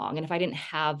night long. And if I didn't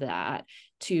have that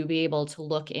to be able to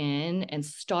look in and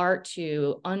start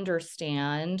to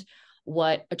understand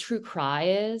what a true cry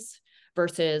is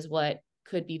versus what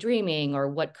could be dreaming or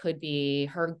what could be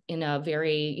her in a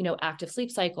very, active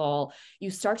sleep cycle, you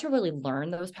start to really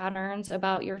learn those patterns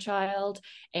about your child.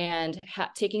 And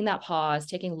taking that pause,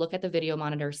 taking a look at the video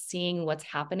monitor, seeing what's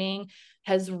happening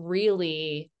has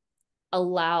really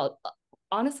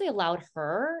honestly allowed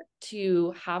her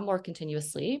to have more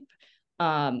continuous sleep,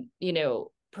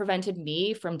 prevented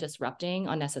me from disrupting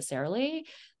unnecessarily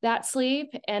that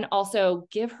sleep, and also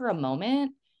give her a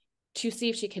moment to see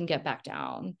if she can get back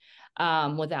down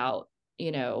without,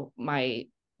 my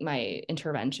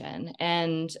intervention.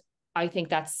 And I think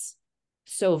that's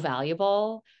so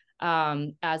valuable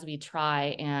as we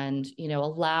try and,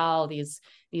 allow these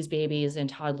babies and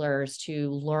toddlers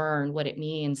to learn what it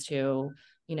means to,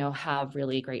 have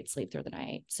really great sleep through the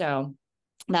night. So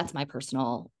that's my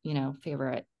personal,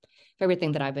 favorite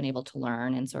thing that I've been able to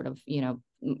learn and sort of,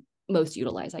 most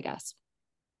utilize, I guess.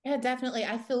 Yeah, definitely.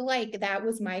 I feel like that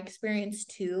was my experience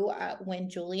too. When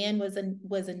Julian was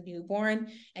a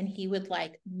newborn and he would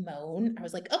like moan, I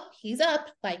was like, "Oh, he's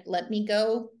up! Like, let me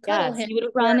go cuddle him." He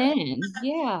would run in.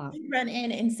 Yeah, run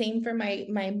in. And same for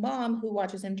my mom, who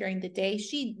watches him during the day.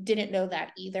 She didn't know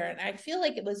that either, and I feel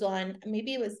like it was on,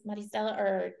 maybe it was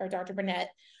Maristella or Dr. Burnett,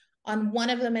 on one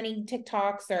of the many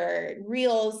TikToks or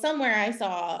reels somewhere. I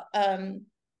saw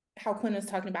how Quinn was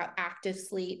talking about active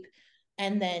sleep,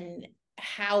 and then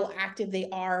how active they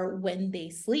are when they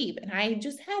sleep. And I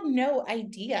just had no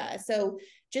idea. So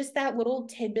just that little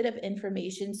tidbit of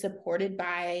information supported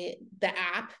by the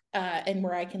app, and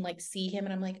where I can like see him,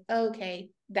 and I'm like, oh, okay,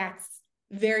 that's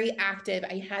very active.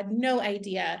 I had no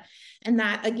idea. And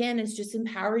that again is just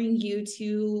empowering you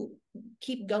to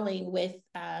keep going with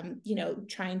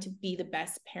trying to be the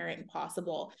best parent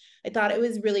possible. I thought it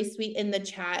was really sweet in the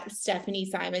chat. Stephanie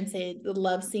Simon said,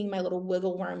 love seeing my little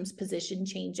wiggle worms position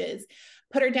changes.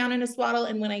 Put her down in a swaddle,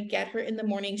 and when I get her in the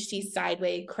morning, she's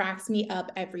sideways. Cracks me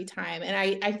up every time. And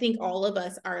I think all of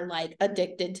us are like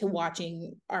addicted to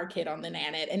watching our kid on the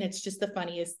Nanit, and it's just the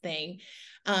funniest thing.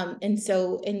 And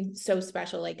so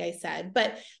special, like I said.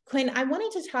 But Quinn, I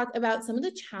wanted to talk about some of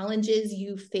the challenges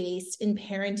you faced in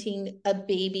parenting a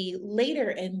baby later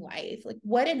in life. Like,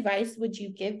 what advice would you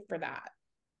give for that?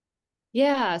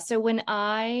 Yeah. So when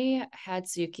I had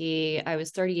Suki, I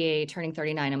was 38, turning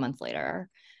 39 a month later.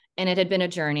 And it had been a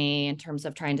journey in terms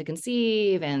of trying to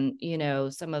conceive and,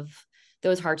 some of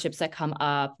those hardships that come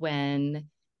up when,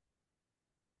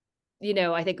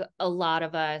 I think a lot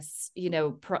of us,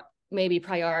 maybe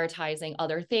prioritizing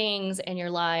other things in your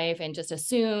life and just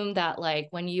assume that like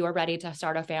when you are ready to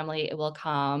start a family, it will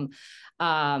come.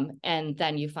 And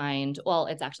then you find, well,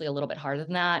 it's actually a little bit harder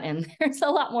than that. And there's a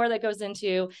lot more that goes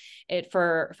into it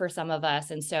for some of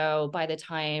us. And so by the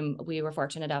time we were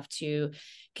fortunate enough to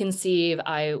conceive,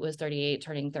 I was 38,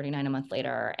 turning 39 a month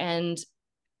later. And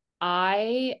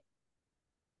I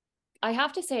I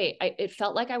have to say, it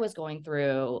felt like I was going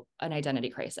through an identity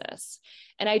crisis.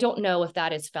 And I don't know if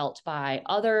that is felt by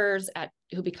others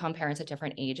who become parents at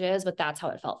different ages, but that's how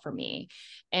it felt for me.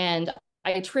 And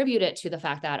I attribute it to the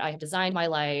fact that I had designed my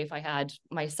life. I had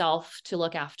myself to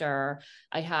look after.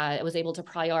 I was able to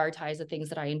prioritize the things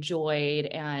that I enjoyed,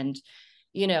 and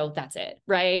that's it,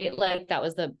 right? Like that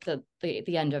was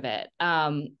the end of it.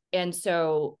 And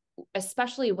so,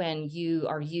 especially when you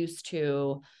are used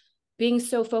to being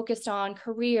so focused on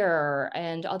career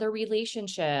and other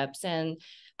relationships, and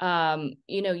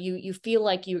you feel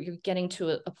like you're getting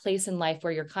to a place in life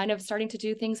where you're kind of starting to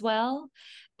do things well,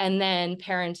 and then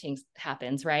parenting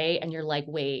happens, right? And you're like,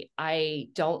 wait, I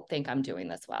don't think I'm doing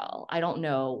this well. I don't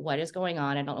know what is going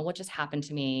on. I don't know what just happened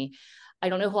to me. I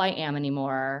don't know who I am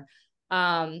anymore.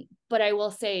 But I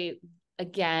will say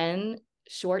again,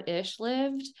 short-ish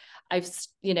lived.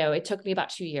 It took me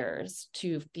about 2 years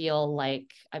to feel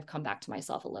like I've come back to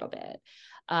myself a little bit.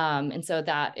 And so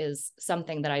that is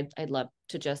something that I'd love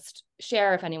to just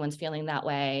share if anyone's feeling that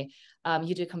way.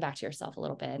 You do come back to yourself a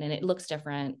little bit, and it looks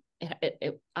different.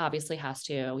 It obviously has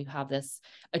to. You have this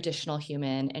additional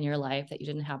human in your life that you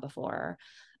didn't have before.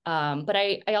 But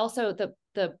I also,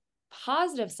 the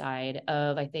positive side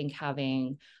of, I think,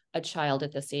 having a child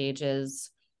at this age is,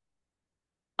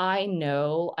 I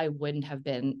know I wouldn't have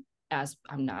been, as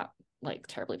I'm not like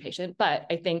terribly patient, but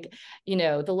I think,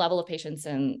 the level of patience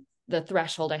and the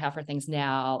threshold I have for things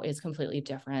now is completely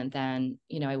different than,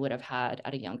 I would have had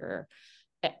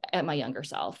at my younger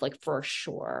self, like for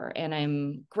sure. And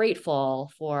I'm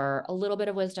grateful for a little bit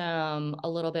of wisdom, a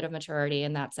little bit of maturity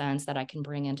in that sense that I can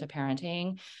bring into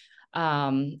parenting.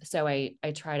 So I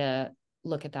try to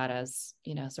look at that as,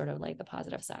 sort of like the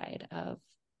positive side of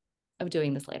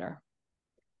doing this later.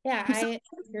 Yeah, I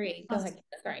agree. Go ahead.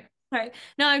 Sorry. Right.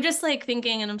 No, I'm just like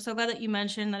thinking, and I'm so glad that you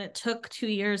mentioned that it took 2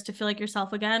 years to feel like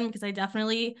yourself again, because I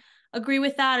definitely agree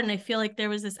with that. And I feel like there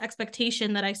was this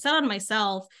expectation that I set on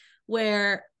myself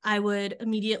where I would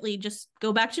immediately just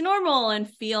go back to normal and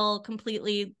feel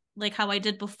completely like how I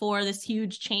did before this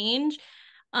huge change.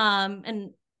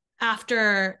 And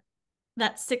after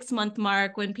that 6-month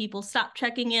mark, when people stop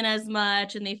checking in as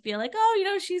much and they feel like,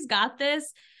 oh, she's got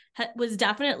this, was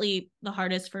definitely the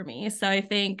hardest for me. So I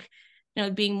think,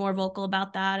 being more vocal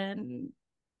about that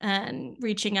and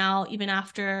reaching out even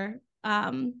after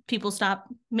people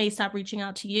may stop reaching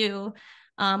out to you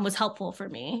was helpful for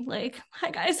me. Like, hi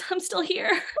guys, I'm still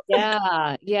here.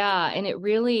 Yeah. And it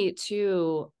really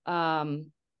too,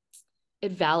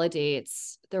 it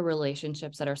validates the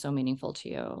relationships that are so meaningful to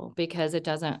you, because it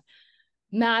doesn't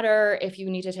matter if you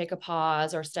need to take a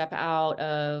pause or step out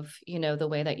of, the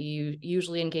way that you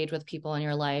usually engage with people in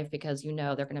your life, because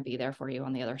they're going to be there for you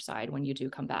on the other side when you do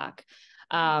come back.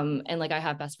 And like, I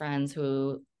have best friends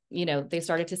who, they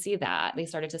started to see that. They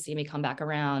started to see me come back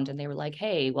around, and they were like,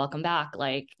 hey, welcome back.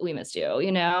 Like, we missed you,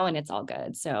 and it's all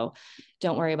good. So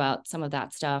don't worry about some of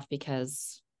that stuff,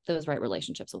 because those right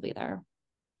relationships will be there.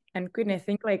 And Quinn, I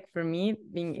think like for me,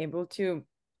 being able to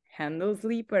handle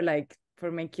sleep, or like for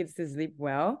my kids to sleep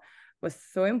well, was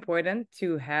so important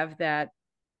to have that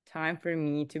time for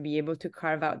me to be able to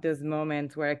carve out those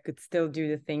moments where I could still do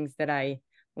the things that I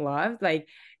loved. Like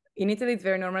in Italy, it's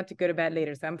very normal to go to bed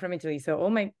later. So I'm from Italy. So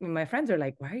all my friends are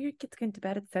like, why are your kids going to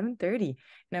bed at 7:30?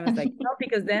 And I was like, no,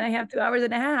 because then I have 2.5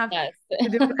 hours Yes. to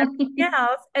do everything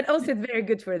else. And also it's very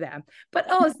good for them. But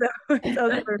also it's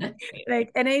also for me.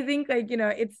 Like, and I think like,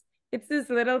 it's these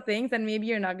little things, and maybe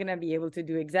you're not gonna be able to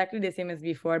do exactly the same as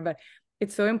before, but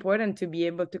it's so important to be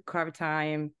able to carve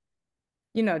time,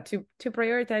 to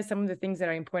prioritize some of the things that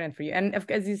are important for you. And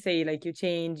as you say, like you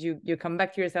change, you come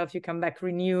back to yourself, you come back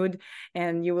renewed,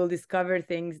 and you will discover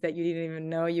things that you didn't even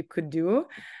know you could do.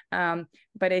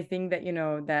 But I think that,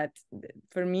 that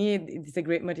for me, it's a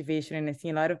great motivation. And I see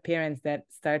a lot of parents that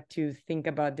start to think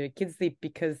about their kids' sleep,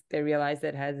 because they realize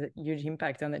that has a huge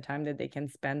impact on the time that they can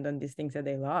spend on these things that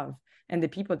they love and the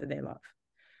people that they love.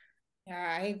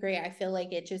 Yeah, I agree. I feel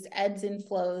like it just ebbs and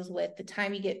flows with the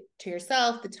time you get to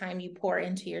yourself, the time you pour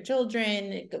into your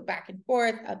children, it go back and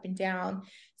forth, up and down.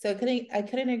 So I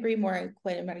couldn't agree more,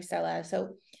 Quinn and Maricela.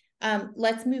 So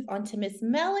let's move on to Miss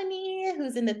Melanie,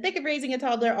 who's in the thick of raising a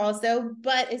toddler also,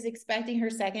 but is expecting her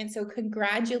second. So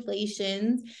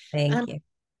congratulations. Thank you.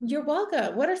 You're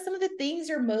welcome. What are some of the things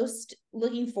you're most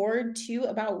looking forward to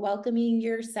about welcoming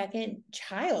your second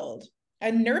child?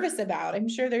 I'm nervous about. I'm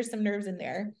sure there's some nerves in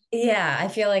there. Yeah, I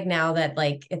feel like now that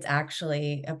like it's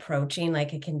actually approaching,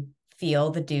 like I can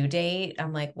feel the due date.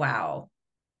 I'm like, wow,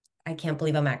 I can't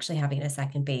believe I'm actually having a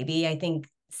second baby. I think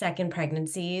second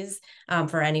pregnancies,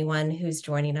 for anyone who's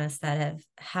joining us that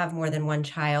have more than one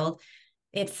child,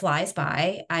 it flies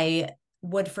by. I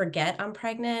would forget I'm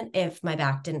pregnant if my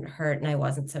back didn't hurt and I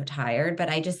wasn't so tired. But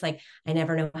I just like, I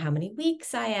never know how many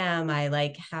weeks I am. I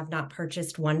like have not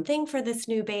purchased one thing for this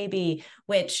new baby,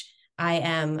 which I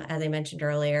am, as I mentioned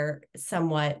earlier,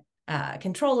 somewhat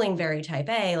controlling, very type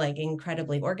A, like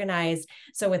incredibly organized.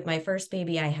 So with my first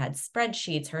baby, I had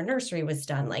spreadsheets, her nursery was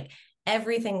done, like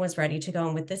everything was ready to go.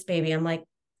 And with this baby, I'm like,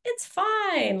 it's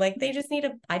fine. Like I just need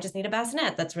a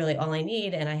bassinet. That's really all I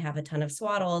need. And I have a ton of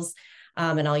swaddles.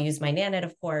 And I'll use my Nanit,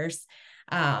 of course.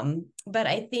 But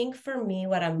I think for me,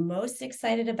 what I'm most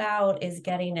excited about is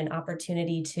getting an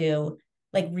opportunity to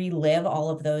like relive all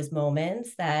of those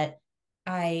moments that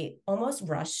I almost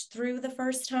rushed through the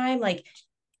first time. Like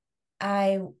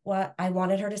I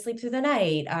wanted her to sleep through the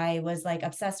night. I was like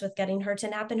obsessed with getting her to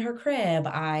nap in her crib.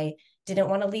 I didn't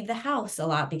want to leave the house a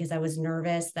lot because I was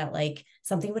nervous that like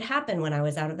something would happen when I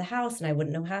was out of the house and I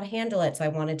wouldn't know how to handle it. So I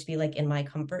wanted to be like in my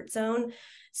comfort zone.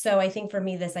 So I think for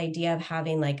me, this idea of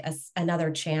having like another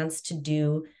chance to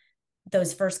do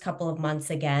those first couple of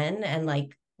months again and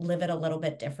like live it a little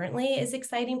bit differently is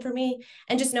exciting for me.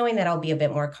 And just knowing that I'll be a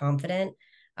bit more confident.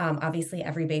 Obviously,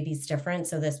 every baby's different.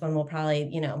 So this one will probably,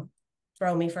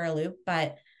 throw me for a loop,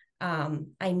 but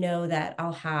I know that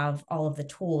I'll have all of the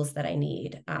tools that I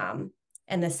need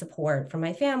and the support from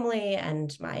my family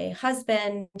and my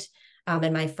husband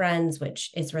and my friends,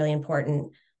 which is really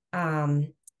important.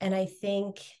 And I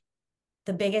think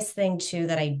the biggest thing too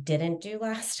that I didn't do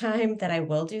last time that I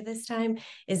will do this time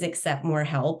is accept more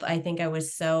help. I think I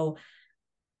was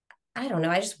I don't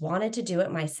know, I just wanted to do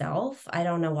it myself. I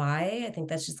don't know why. I think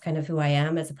that's just kind of who I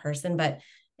am as a person, but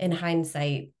in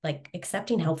hindsight, like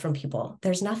accepting help from people,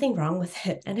 there's nothing wrong with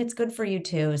it and it's good for you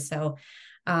too. So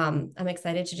I'm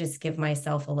excited to just give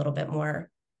myself a little bit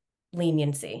more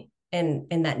leniency in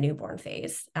that newborn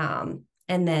phase. And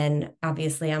then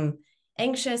obviously I'm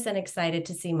anxious and excited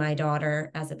to see my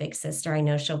daughter as a big sister. I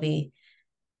know she'll be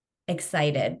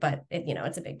excited, but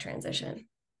it's a big transition.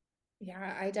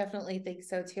 Yeah, I definitely think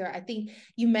so too. I think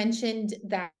you mentioned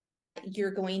that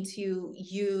you're going to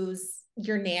use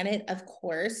your Nanit, of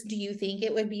course. Do you think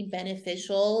it would be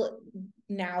beneficial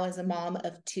now as a mom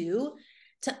of two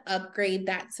to upgrade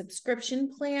that subscription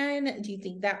plan? Do you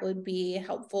think that would be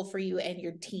helpful for you and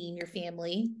your team, your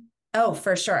family? Oh,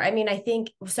 for sure. I mean, I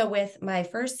think so with my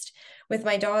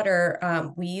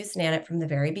daughter, we used Nanit from the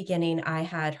very beginning. I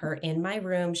had her in my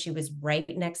room. She was right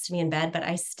next to me in bed, but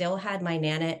I still had my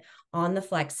Nanit on the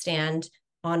flex stand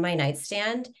on my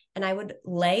nightstand. And I would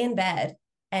lay in bed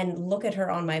and look at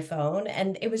her on my phone.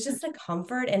 And it was just a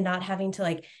comfort and not having to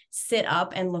like sit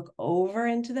up and look over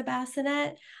into the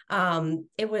bassinet.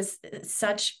 It was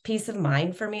such peace of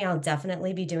mind for me. I'll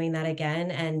definitely be doing that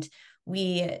again. And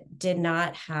we did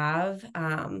not have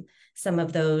some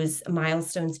of those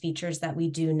milestones features that we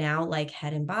do now, like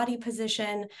head and body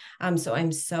position. So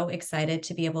I'm so excited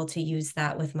to be able to use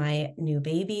that with my new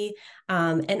baby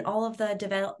and all of the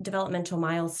developmental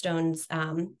milestones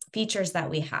features that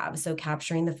we have. So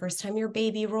capturing the first time your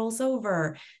baby rolls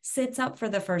over, sits up for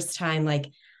the first time,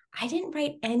 like I didn't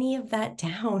write any of that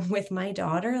down with my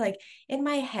daughter. Like in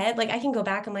my head, like I can go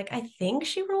back, I'm like, I think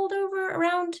she rolled over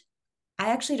around, I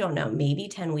actually don't know, maybe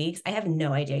 10 weeks. I have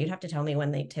no idea. You'd have to tell me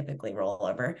when they typically roll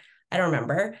over. I don't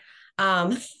remember.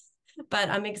 Um, but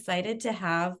I'm excited to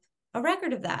have a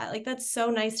record of that. Like that's so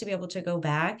nice to be able to go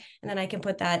back and then I can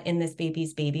put that in this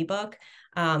baby's baby book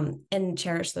and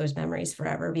cherish those memories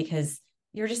forever because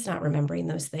you're just not remembering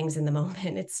those things in the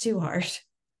moment. It's too hard.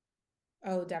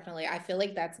 Oh, definitely. I feel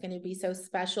like that's going to be so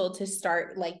special to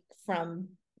start like from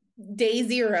day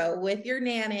zero with your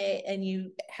Nanit and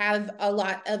you have a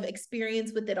lot of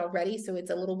experience with it already. So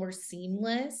it's a little more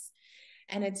seamless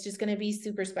and it's just going to be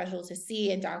super special to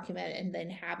see and document and then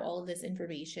have all of this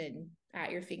information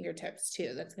at your fingertips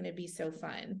too. That's going to be so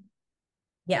fun.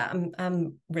 Yeah,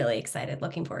 I'm really excited.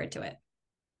 Looking forward to it.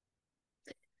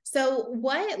 So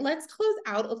let's close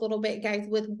out a little bit, guys,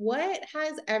 with what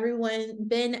has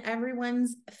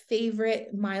everyone's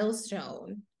favorite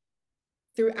milestone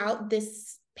throughout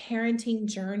this parenting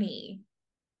journey?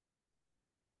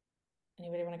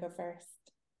 Anybody want to go first?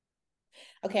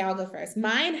 Okay, I'll go first.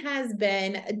 Mine has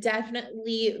been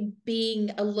definitely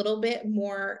being a little bit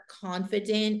more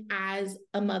confident as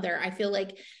a mother. I feel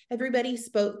like everybody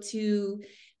spoke to,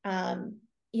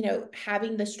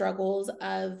 having the struggles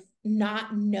of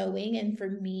not knowing. And for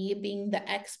me, being the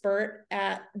expert,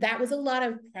 that was a lot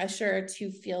of pressure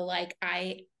to feel like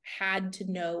I had to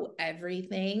know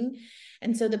everything.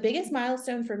 And so the biggest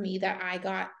milestone for me that I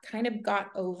got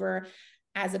over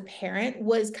as a parent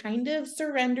was kind of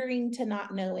surrendering to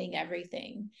not knowing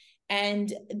everything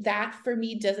And that for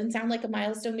me doesn't sound like a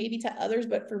milestone maybe to others,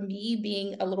 but for me,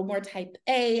 being a little more type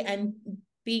A and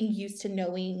being used to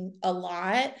knowing a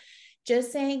lot,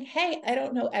 just saying, hey, I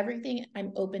don't know everything.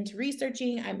 I'm open to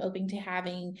researching. I'm open to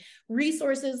having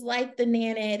resources like the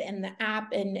Nanit and the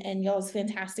app and y'all's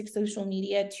fantastic social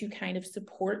media to kind of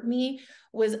support me,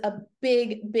 was a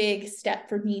big, big step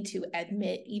for me to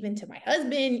admit, even to my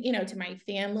husband, you know, to my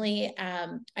family.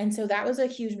 And so that was a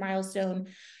huge milestone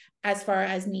as far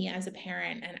as me as a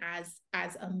parent and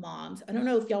as a mom. So I don't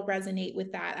know if y'all resonate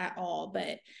with that at all,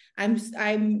 but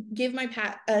I'm give my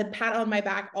a pat on my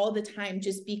back all the time,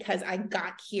 just because I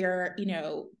got here, you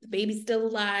know, the baby's still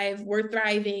alive, we're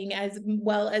thriving as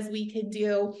well as we can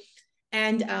do.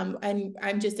 And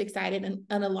I'm just excited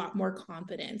and a lot more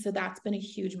confident. So that's been a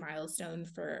huge milestone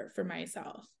for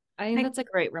myself. I think that's a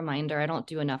great reminder. I don't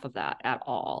do enough of that at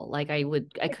all. Like I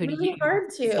could really use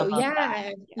hard some to. of Yeah.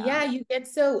 that. Yeah. You get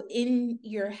so in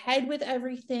your head with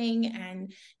everything,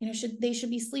 and you know, they should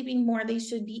be sleeping more, they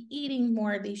should be eating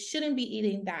more, they shouldn't be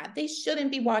eating that, they shouldn't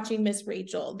be watching Miss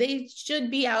Rachel, they should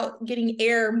be out getting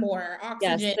air more,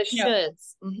 oxygen. Yes, the you know,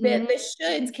 shoulds. the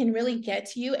shoulds can really get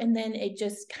to you, and then it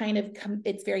just kind of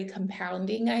it's very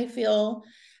compounding, I feel.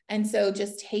 And so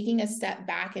just taking a step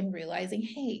back and realizing,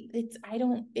 hey,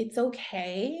 it's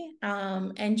okay.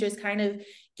 And just kind of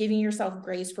giving yourself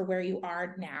grace for where you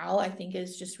are now, I think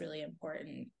is just really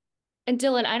important. And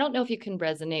Dylan, I don't know if you can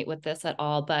resonate with this at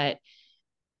all, but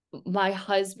my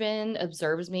husband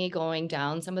observes me going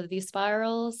down some of these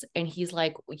spirals, and he's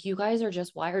like, you guys are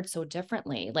just wired so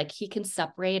differently. Like he can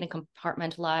separate and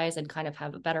compartmentalize and kind of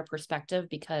have a better perspective,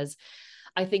 because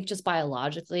I think just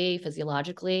biologically,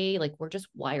 physiologically, like we're just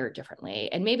wired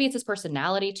differently. And maybe it's his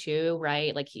personality too,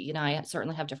 right? Like, you know, I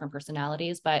certainly have different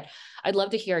personalities, but I'd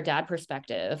love to hear a dad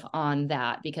perspective on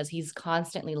that, because he's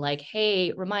constantly like,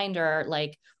 hey, reminder,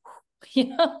 like,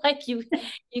 you know, like you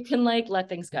can like let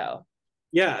things go.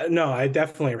 Yeah, no, I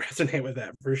definitely resonate with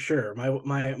that for sure.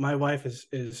 My wife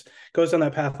is goes down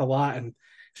that path a lot, and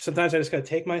sometimes I just gotta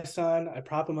take my son, I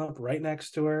prop him up right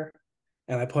next to her,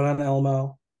 and I put on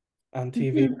Elmo on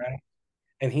TV, right?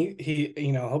 And he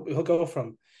you know he'll go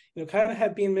from, you know, kind of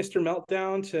have being Mr.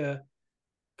 Meltdown to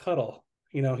cuddle.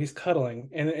 You know, he's cuddling,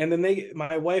 and then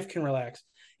my wife can relax.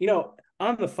 You know,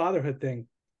 on the fatherhood thing,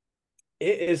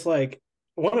 it is like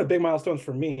one of the big milestones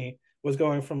for me was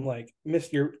going from like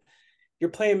you're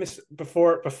playing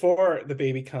before the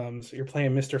baby comes. You're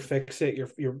playing Mr. Fix It.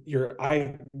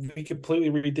 We completely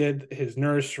redid his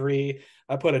nursery.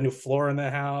 I put a new floor in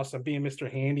the house. I'm being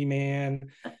Mr.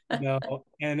 Handyman, you know.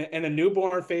 And the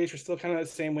newborn phase, you're still kind of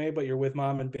the same way, but you're with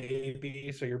mom and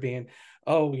baby. So you're being,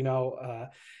 oh,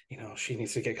 she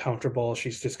needs to get comfortable. She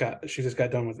just got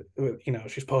done with you know,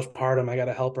 she's postpartum. I got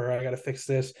to help her. I got to fix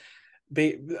this.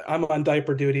 I'm on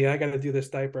diaper duty. I got to do this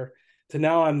diaper. So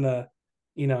now I'm the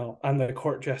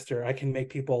court jester. I can make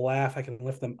people laugh. I can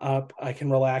lift them up. I can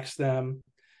relax them,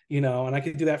 you know, and I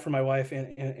can do that for my wife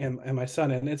and my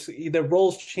son. And it's the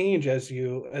roles change as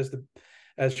your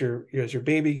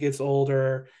baby gets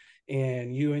older,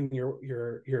 and you and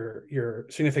your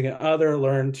significant other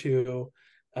learn to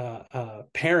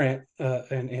parent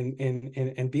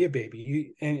and be a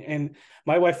baby. And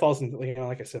my wife falls into, you know,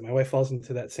 like I said, my wife falls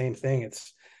into that same thing.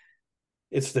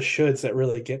 It's the shoulds that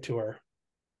really get to her.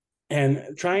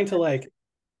 And trying to like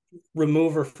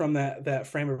remove her from that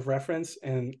frame of reference,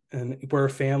 and we're a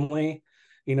family,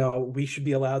 you know, we should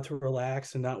be allowed to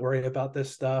relax and not worry about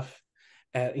this stuff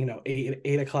at, you know,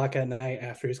 8 o'clock at night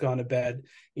after he's gone to bed.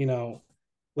 You know,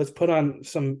 let's put on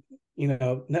some, you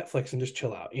know, Netflix and just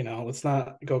chill out, you know, let's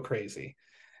not go crazy.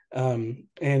 And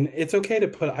it's okay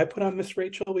to I put on Miss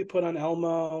Rachel, we put on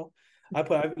Elmo. I've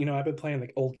been playing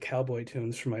like old cowboy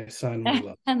tunes for my son. We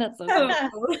love. And that's so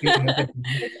cool.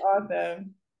 It's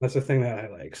awesome. That's the thing that I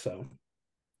like. So,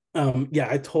 yeah,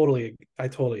 I totally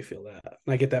feel that,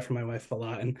 and I get that from my wife a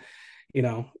lot. And you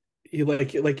know,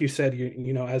 like you said,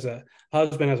 you know, as a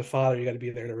husband, as a father, you got to be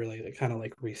there to really like, kind of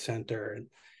like recenter and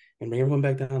bring everyone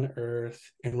back down to earth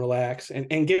and relax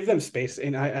and give them space.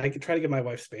 And I try to give my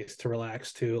wife space to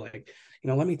relax too. Like, you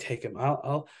know, let me take him.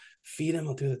 I'll feed him.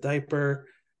 I'll do the diaper.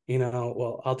 You know,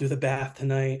 well, I'll do the bath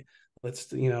tonight. Let's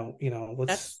try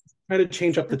to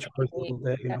change up the chores a little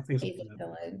bit. You know, things like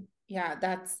that.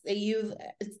 Yeah, you've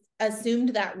assumed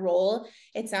that role.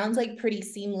 It sounds like pretty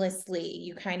seamlessly.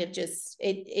 You kind of just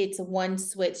it's one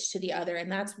switch to the other,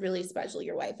 and that's really special.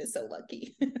 Your wife is so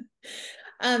lucky.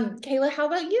 Kayla, how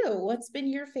about you? What's been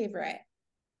your favorite?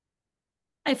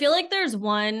 I feel like there's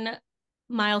one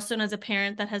milestone as a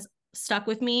parent that has stuck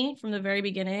with me from the very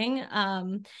beginning.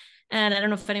 And I don't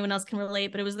know if anyone else can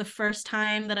relate, but it was the first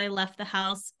time that I left the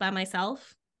house by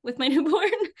myself. with my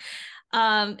newborn.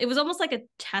 It was almost like a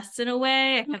test in a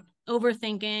way. I kept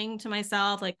overthinking to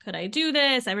myself, like, could I do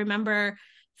this? I remember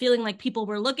feeling like people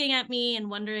were looking at me and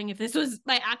wondering if this was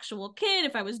my actual kid,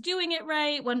 if I was doing it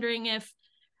right, wondering if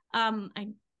I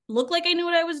looked like I knew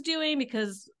what I was doing,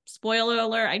 because spoiler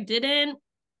alert, I didn't.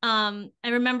 I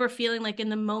remember feeling like in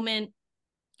the moment,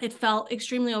 it felt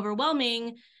extremely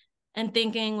overwhelming and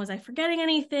thinking, was I forgetting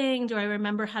anything? Do I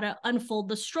remember how to unfold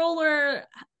the stroller?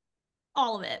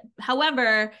 All of it.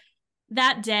 However,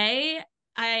 that day,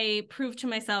 I proved to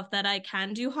myself that I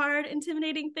can do hard,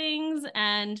 intimidating things.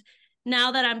 And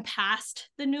now that I'm past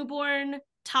the newborn,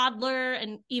 toddler,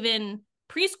 and even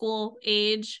preschool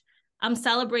age, I'm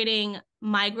celebrating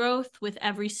my growth with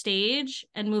every stage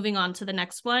and moving on to the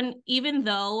next one, even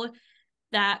though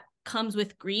that comes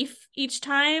with grief each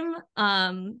time.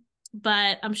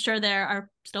 But I'm sure there are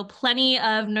still plenty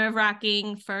of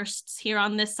nerve-wracking firsts here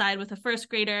on this side with a first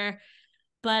grader.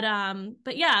 But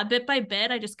yeah, bit by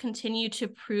bit, I just continue to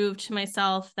prove to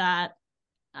myself that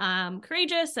I'm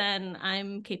courageous and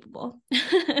I'm capable.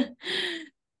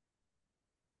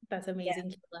 That's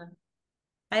amazing, Kayla.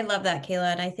 I love that,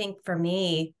 Kayla. And I think for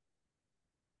me,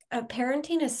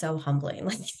 parenting is so humbling.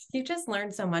 Like, you just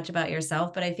learn so much about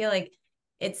yourself, but I feel like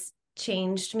it's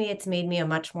changed me. It's made me a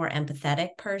much more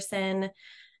empathetic person.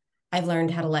 I've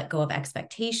learned how to let go of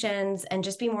expectations and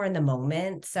just be more in the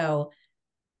moment. So,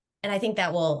 and I think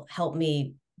that will help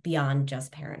me beyond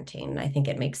just parenting. I think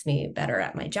it makes me better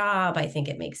at my job. I think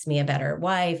it makes me a better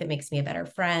wife. It makes me a better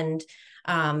friend.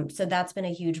 So that's been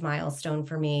a huge milestone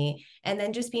for me. And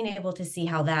then just being able to see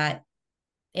how that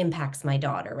impacts my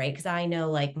daughter, right? Because I know,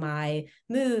 like, my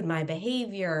mood, my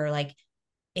behavior, like,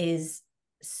 is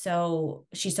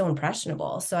she's so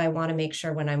impressionable. So I want to make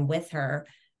sure when I'm with her,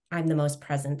 I'm the most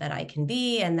present that I can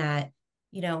be, and that,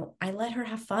 I let her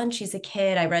have fun. She's a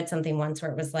kid. I read something once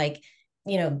where it was like,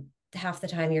 half the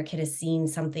time your kid has seen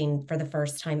something for the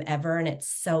first time ever, and it's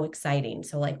so exciting.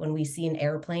 So, like, when we see an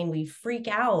airplane, we freak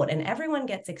out and everyone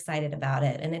gets excited about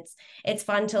it. And it's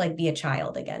fun to, like, be a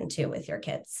child again too with your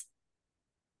kids.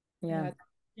 Yeah.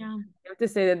 Yeah. I have to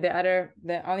say that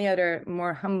the only other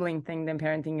more humbling thing than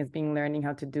parenting is learning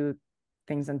how to do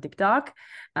things on TikTok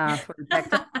for the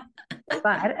tech. But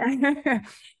I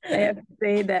have to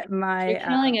say that You're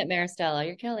killing it, Maristella.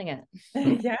 You're killing it.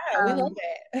 Yeah, we love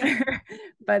it.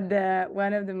 But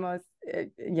one of the most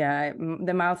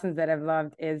the milestones that I've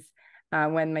loved is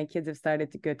when my kids have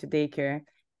started to go to daycare,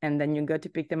 and then you go to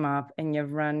pick them up and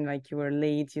you've run, like, you were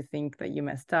late, you think that you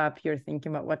messed up, you're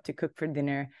thinking about what to cook for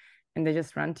dinner, and they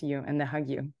just run to you and they hug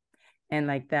you, and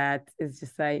like, that is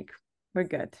just like, we're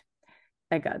good,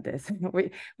 I got this.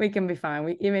 we can be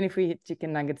fine. Even if we eat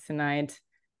chicken nuggets tonight,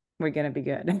 we're gonna be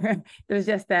good. There's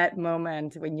just that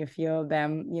moment when you feel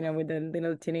them, with the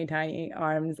little teeny tiny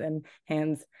arms and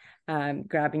hands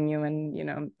grabbing you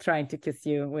and trying to kiss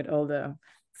you with all the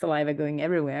saliva going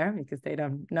everywhere because they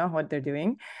don't know what they're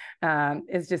doing.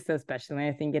 It's just so special, and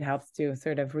I think it helps to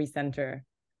sort of recenter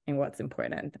in what's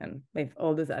important, and if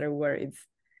all those other worries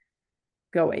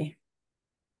go away.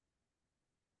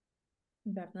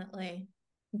 Definitely.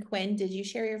 Quinn, did you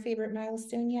share your favorite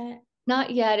milestone yet?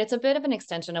 Not yet. It's a bit of an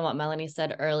extension of what Melanie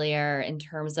said earlier in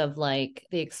terms of, like,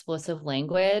 the explosive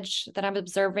language that I'm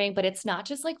observing, but it's not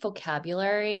just like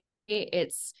vocabulary.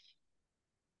 It's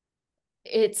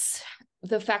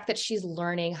the fact that she's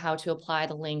learning how to apply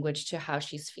the language to how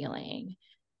she's feeling.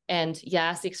 And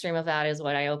yes, the extreme of that is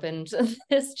what I opened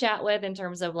this chat with in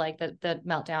terms of, like, the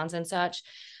meltdowns and such.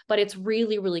 But it's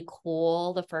really, really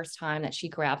cool the first time that she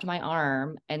grabbed my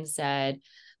arm and said,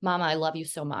 "Mama, I love you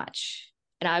so much."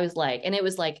 And I was like, and it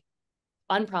was like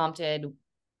unprompted,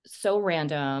 so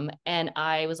random. And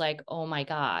I was like, oh my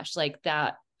gosh, like,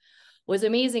 that was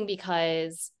amazing,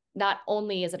 because not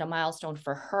only is it a milestone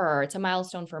for her, it's a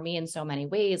milestone for me in so many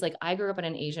ways. Like, I grew up in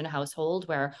an Asian household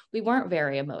where we weren't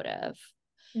very emotive,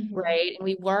 right? And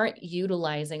we weren't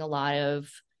utilizing a lot of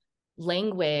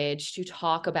language to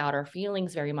talk about our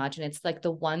feelings very much. And it's like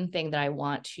the one thing that I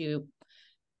want to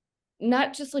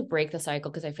not just, like, break the cycle,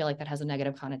 because I feel like that has a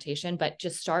negative connotation, but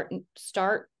just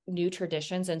start new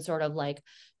traditions and sort of, like,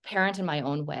 parent in my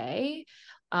own way.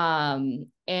 And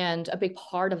a big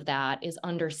part of that is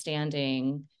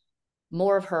understanding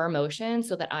more of her emotions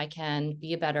so that I can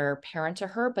be a better parent to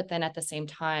her. But then at the same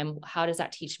time, how does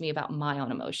that teach me about my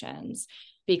own emotions?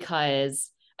 Because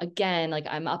again, like,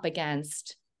 I'm up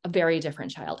against a very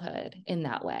different childhood in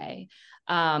that way.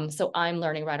 So I'm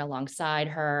learning right alongside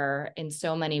her in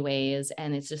so many ways.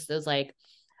 And it's just those, like,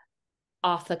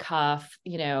 off the cuff,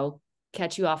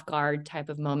 catch you off guard type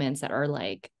of moments that are,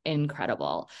 like,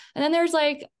 incredible. And then there's,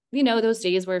 like, you know, those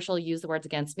days where she'll use the words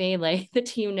against me, like the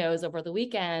team knows over the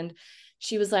weekend,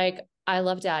 she was like, I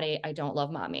love daddy. I don't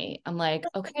love mommy. I'm like,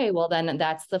 okay, well then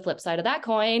that's the flip side of that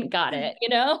coin. Got it, you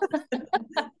know?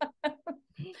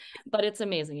 But it's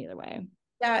amazing either way.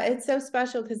 Yeah, it's so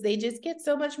special because they just get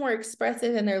so much more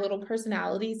expressive and their little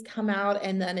personalities come out.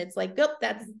 And then it's like, oh,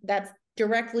 that's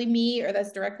directly me, or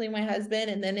that's directly my husband.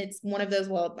 And then it's one of those,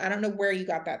 well, I don't know where you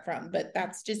got that from, but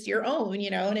that's just your own,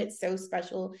 you know, and it's so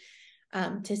special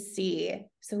to see.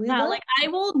 So we love like I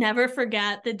will never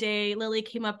forget the day Lily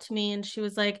came up to me and she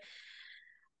was like,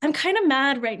 I'm kind of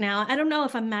mad right now. I don't know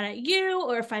if I'm mad at you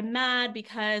or if I'm mad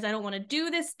because I don't want to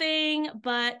do this thing,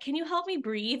 but can you help me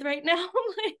breathe right now?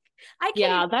 Like, I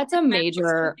Yeah, can't. that's a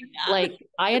major, like,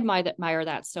 I admire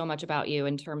that so much about you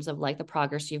in terms of like the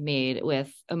progress you've made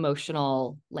with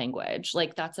emotional language.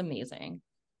 Like, that's amazing.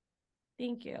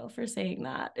 Thank you for saying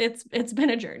that. It's been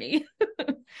a journey.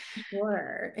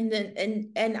 Sure. And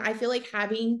then and I feel like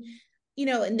having, you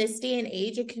know, in this day and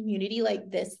age, a community like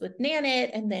this with Nanit,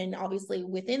 and then obviously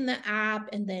within the app,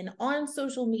 and then on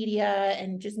social media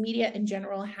and just media in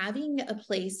general, having a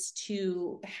place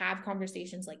to have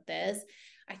conversations like this,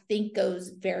 I think goes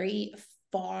very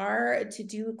far. To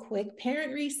do a quick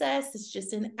parent recess, it's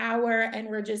just an hour, and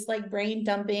we're just like brain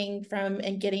dumping from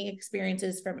and getting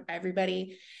experiences from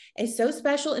everybody. It's so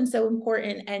special and so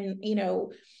important. And, you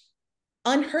know,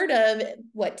 unheard of.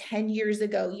 What, 10 years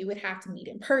ago you would have to meet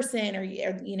in person, or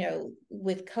you know,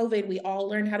 with COVID we all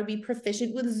learned how to be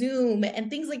proficient with Zoom and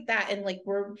things like that, and like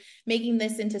we're making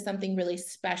this into something really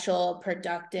special,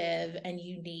 productive, and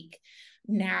unique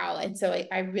now. And so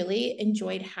I really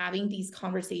enjoyed having these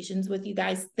conversations with you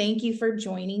guys. Thank you for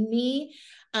joining me.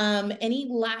 Any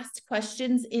last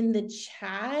questions in the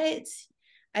chat?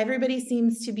 Everybody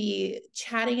seems to be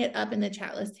chatting it up in the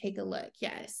chat. Let's take a look.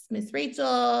 Yes, Miss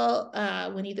Rachel,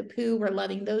 Winnie the Pooh, we're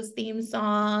loving those theme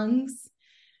songs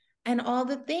and all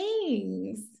the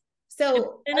things.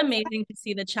 So it's been amazing to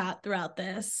see the chat throughout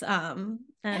this. And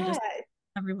just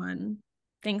everyone,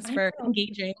 thanks for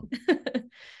engaging.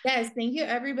 Yes, thank you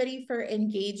everybody for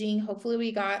engaging. Hopefully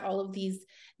we got all of these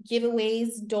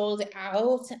giveaways doled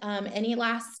out. Any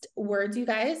last words, you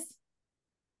guys?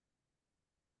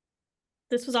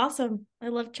 This was awesome. I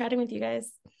love chatting with you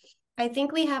guys. I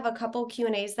think we have a couple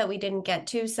Q&As that we didn't get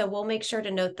to, so we'll make sure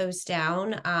to note those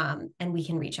down, and we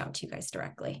can reach out to you guys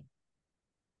directly.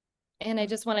 And I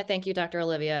just want to thank you, Dr.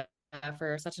 Olivia,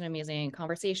 for such an amazing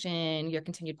conversation, your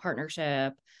continued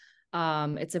partnership.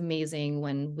 It's amazing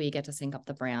when we get to sync up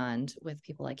the brand with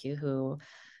people like you who,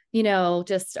 you know,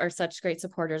 just are such great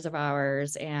supporters of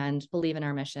ours and believe in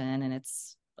our mission. And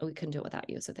we couldn't do it without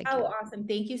you. So thank you. Oh, awesome.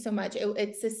 Thank you so much.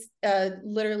 It's just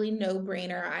literally no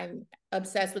brainer. I'm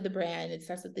obsessed with the brand,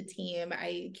 obsessed with the team.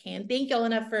 I can't thank y'all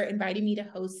enough for inviting me to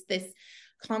host this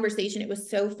conversation. It was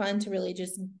so fun to really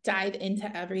just dive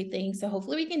into everything. So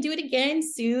hopefully we can do it again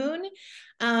soon.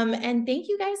 And thank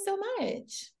you guys so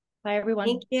much. Bye, everyone.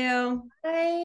 Thank you. Bye.